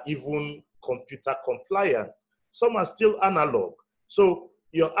academics are even computer compliant? Some are still analog. So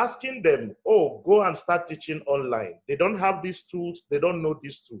you're asking them, oh, go and start teaching online. They don't have these tools. They don't know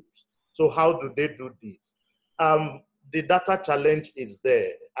these tools. So how do they do this? The data challenge is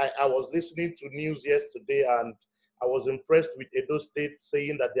there. I was listening to news yesterday, and I was impressed with Edo State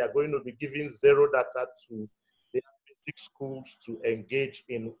saying that they are going to be giving zero data to the schools to engage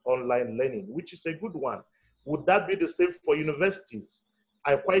in online learning, which is a good one. Would that be the same for universities?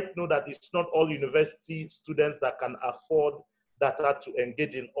 I quite know that it's not all university students that can afford data to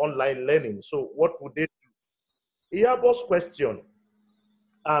engage in online learning. So what would they do? Iyabo's question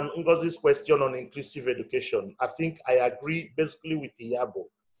and Ngozi's question on inclusive education, I think I agree basically with Iyabo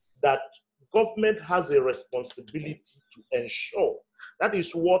that government has a responsibility to ensure. That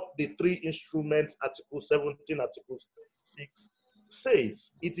is what the three instruments, Article 17, Article 6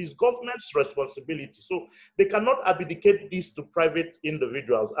 says. It is government's responsibility. So they cannot abdicate this to private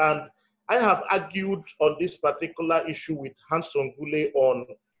individuals. And I have argued on this particular issue with Hans Ongule on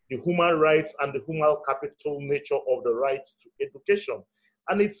the human rights and the human capital nature of the right to education.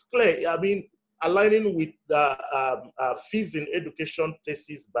 And it's clear, I mean, aligning with the Fees in Education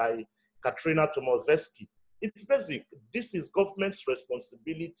thesis by Katrina Tomozeski, it's basic. This is government's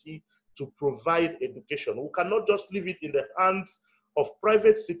responsibility to provide education. We cannot just leave it in the hands of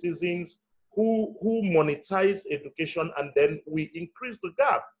private citizens who monetize education and then we increase the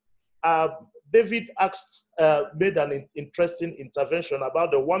gap. David made an interesting intervention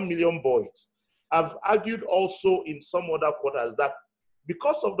about the 1 million boys. I've argued also in some other quarters that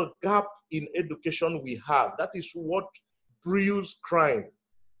because of the gap in education we have, that is what brews crime.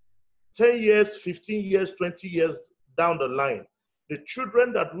 10 years, 15 years, 20 years down the line, the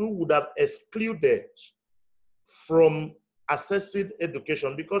children that we would have excluded from accessing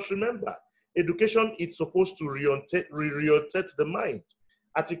education, because remember, education is supposed to reorientate the mind.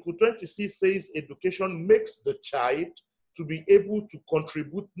 Article 26 says education makes the child to be able to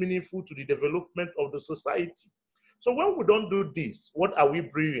contribute meaningful to the development of the society. So when we don't do this, what are we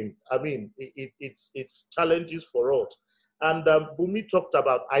brewing? I mean, it's challenges for us. And Bumi talked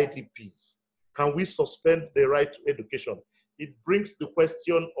about IDPs. Can we suspend the right to education? It brings the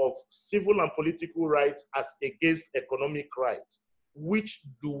question of civil and political rights as against economic rights. Which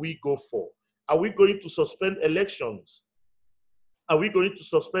do we go for? Are we going to suspend elections? Are we going to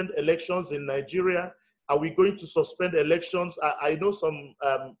suspend elections in Nigeria? Are we going to suspend elections? I know some,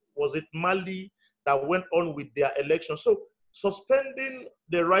 was it Mali that went on with their elections? So suspending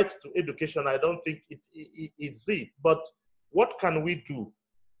the right to education, I don't think it's it. But what can we do?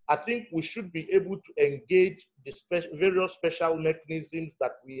 I think we should be able to engage the various special mechanisms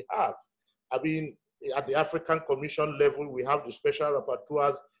that we have. I mean, at the African Commission level, we have the special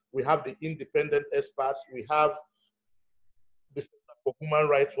rapporteurs, we have the independent experts, we have the Center for Human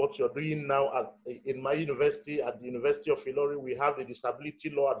Rights, what you're doing now in my university, at the University of Ilori, we have the Disability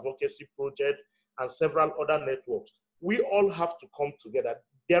Law Advocacy Project and several other networks. We all have to come together.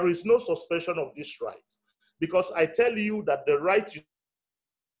 There is no suspension of these rights, because I tell you that the right to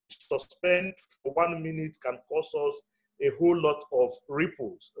suspend for 1 minute can cause us a whole lot of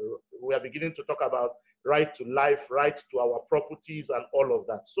ripples. We are beginning to talk about right to life, right to our properties and all of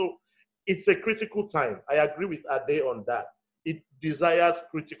that. So it's a critical time. I agree with Ade on that. It desires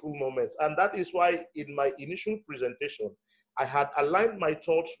critical moments. And that is why in my initial presentation, I had aligned my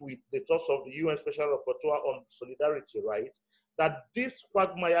thoughts with the thoughts of the UN Special Rapporteur on solidarity, right? That this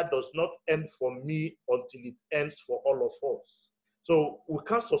quagmire does not end for me until it ends for all of us. So we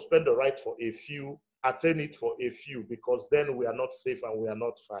can't suspend the right for a few, attain it for a few, because then we are not safe and we are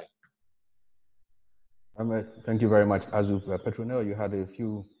not fine. Thank you very much, Azu. Petronell, you had a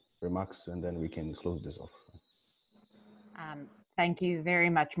few remarks and then we can close this off. Thank you very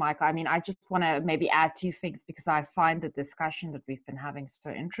much, Mike. I mean, I just want to maybe add 2 things because I find the discussion that we've been having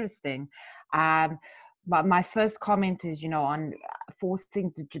so interesting. But my first comment is, on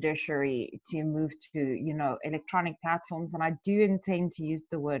forcing the judiciary to move to, electronic platforms. And I do intend to use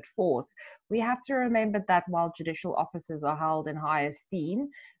the word force. We have to remember that while judicial officers are held in high esteem,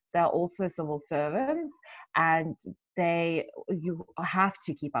 they're also civil servants, and you have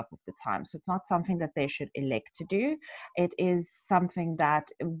to keep up with the times. So it's not something that they should elect to do. It is something that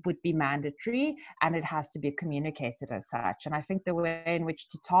would be mandatory, and it has to be communicated as such. And I think the way in which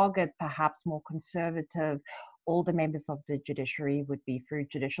to target perhaps more conservative older members of the judiciary would be through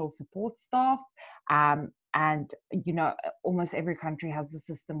judicial support staff. And, almost every country has a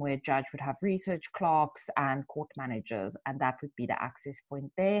system where a judge would have research clerks and court managers, and that would be the access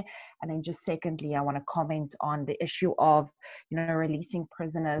point there. And then just secondly, I want to comment on the issue of, releasing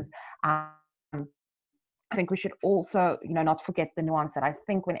prisoners. I think we should also, not forget the nuance that I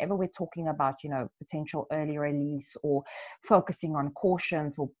think whenever we're talking about, potential early release or focusing on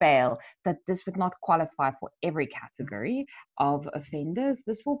cautions or bail, that this would not qualify for every category of offenders.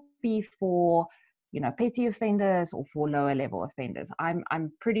 This will be for, petty offenders or for lower level offenders.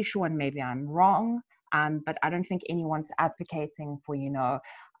 I'm pretty sure, and maybe I'm wrong, but I don't think anyone's advocating for,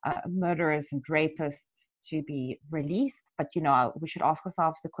 murderers and rapists to be released. But, you know, we should ask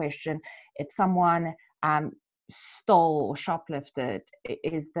ourselves the question, if someone stole or shoplifted,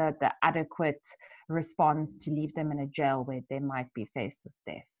 is the adequate response to leave them in a jail where they might be faced with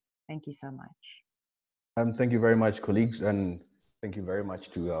death? Thank you so much. Thank you very much, colleagues, and thank you very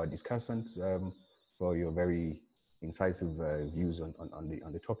much to our discussants for your very incisive views on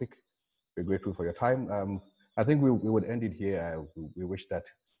the topic. We're grateful for your time. I think we would end it here. We wish that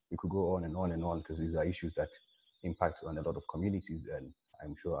we could go on and on and on, because these are issues that impact on a lot of communities, and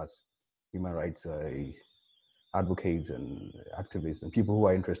I'm sure as human rights advocates and activists and people who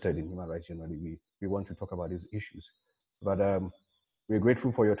are interested in human rights generally, we want to talk about these issues. But we're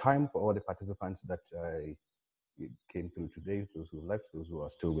grateful for your time, for all the participants that came through today, those who left, those who are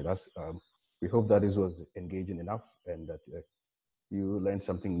still with us. We hope that this was engaging enough and that you learned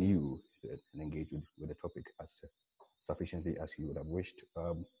something new and engaged with the topic as sufficiently as you would have wished.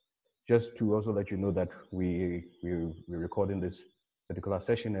 Just to also let you know that we're recording this particular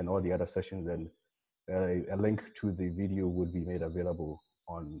session and all the other sessions, and a link to the video would be made available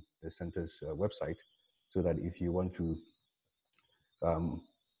on the center's website, so that if you want to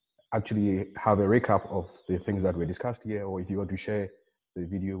actually have a recap of the things that were discussed here, or if you want to share the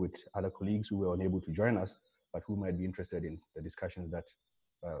video with other colleagues who were unable to join us, but who might be interested in the discussions that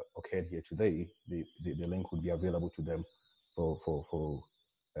occurred here today, the link would be available to them for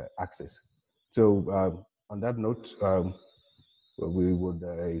access. So on that note, we would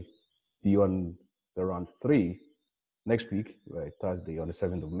be on around 3 next week, Thursday on the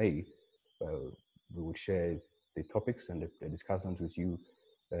 7th of May. We would share the topics and the discussions with you,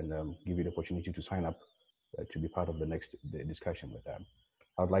 and give you the opportunity to sign up to be part of the next discussion with them.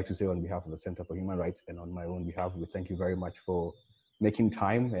 I would like to say on behalf of the Center for Human Rights and on my own behalf, we thank you very much for making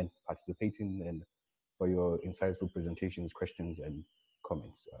time and participating, and for your insightful presentations, questions, and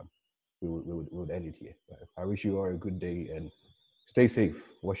comments. We would end it here. I wish you all a good day and stay safe.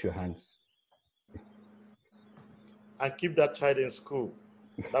 Wash your hands. And keep that child in school.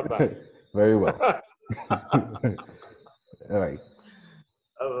 Bye-bye. Very well. All right.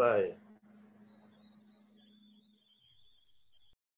 All right.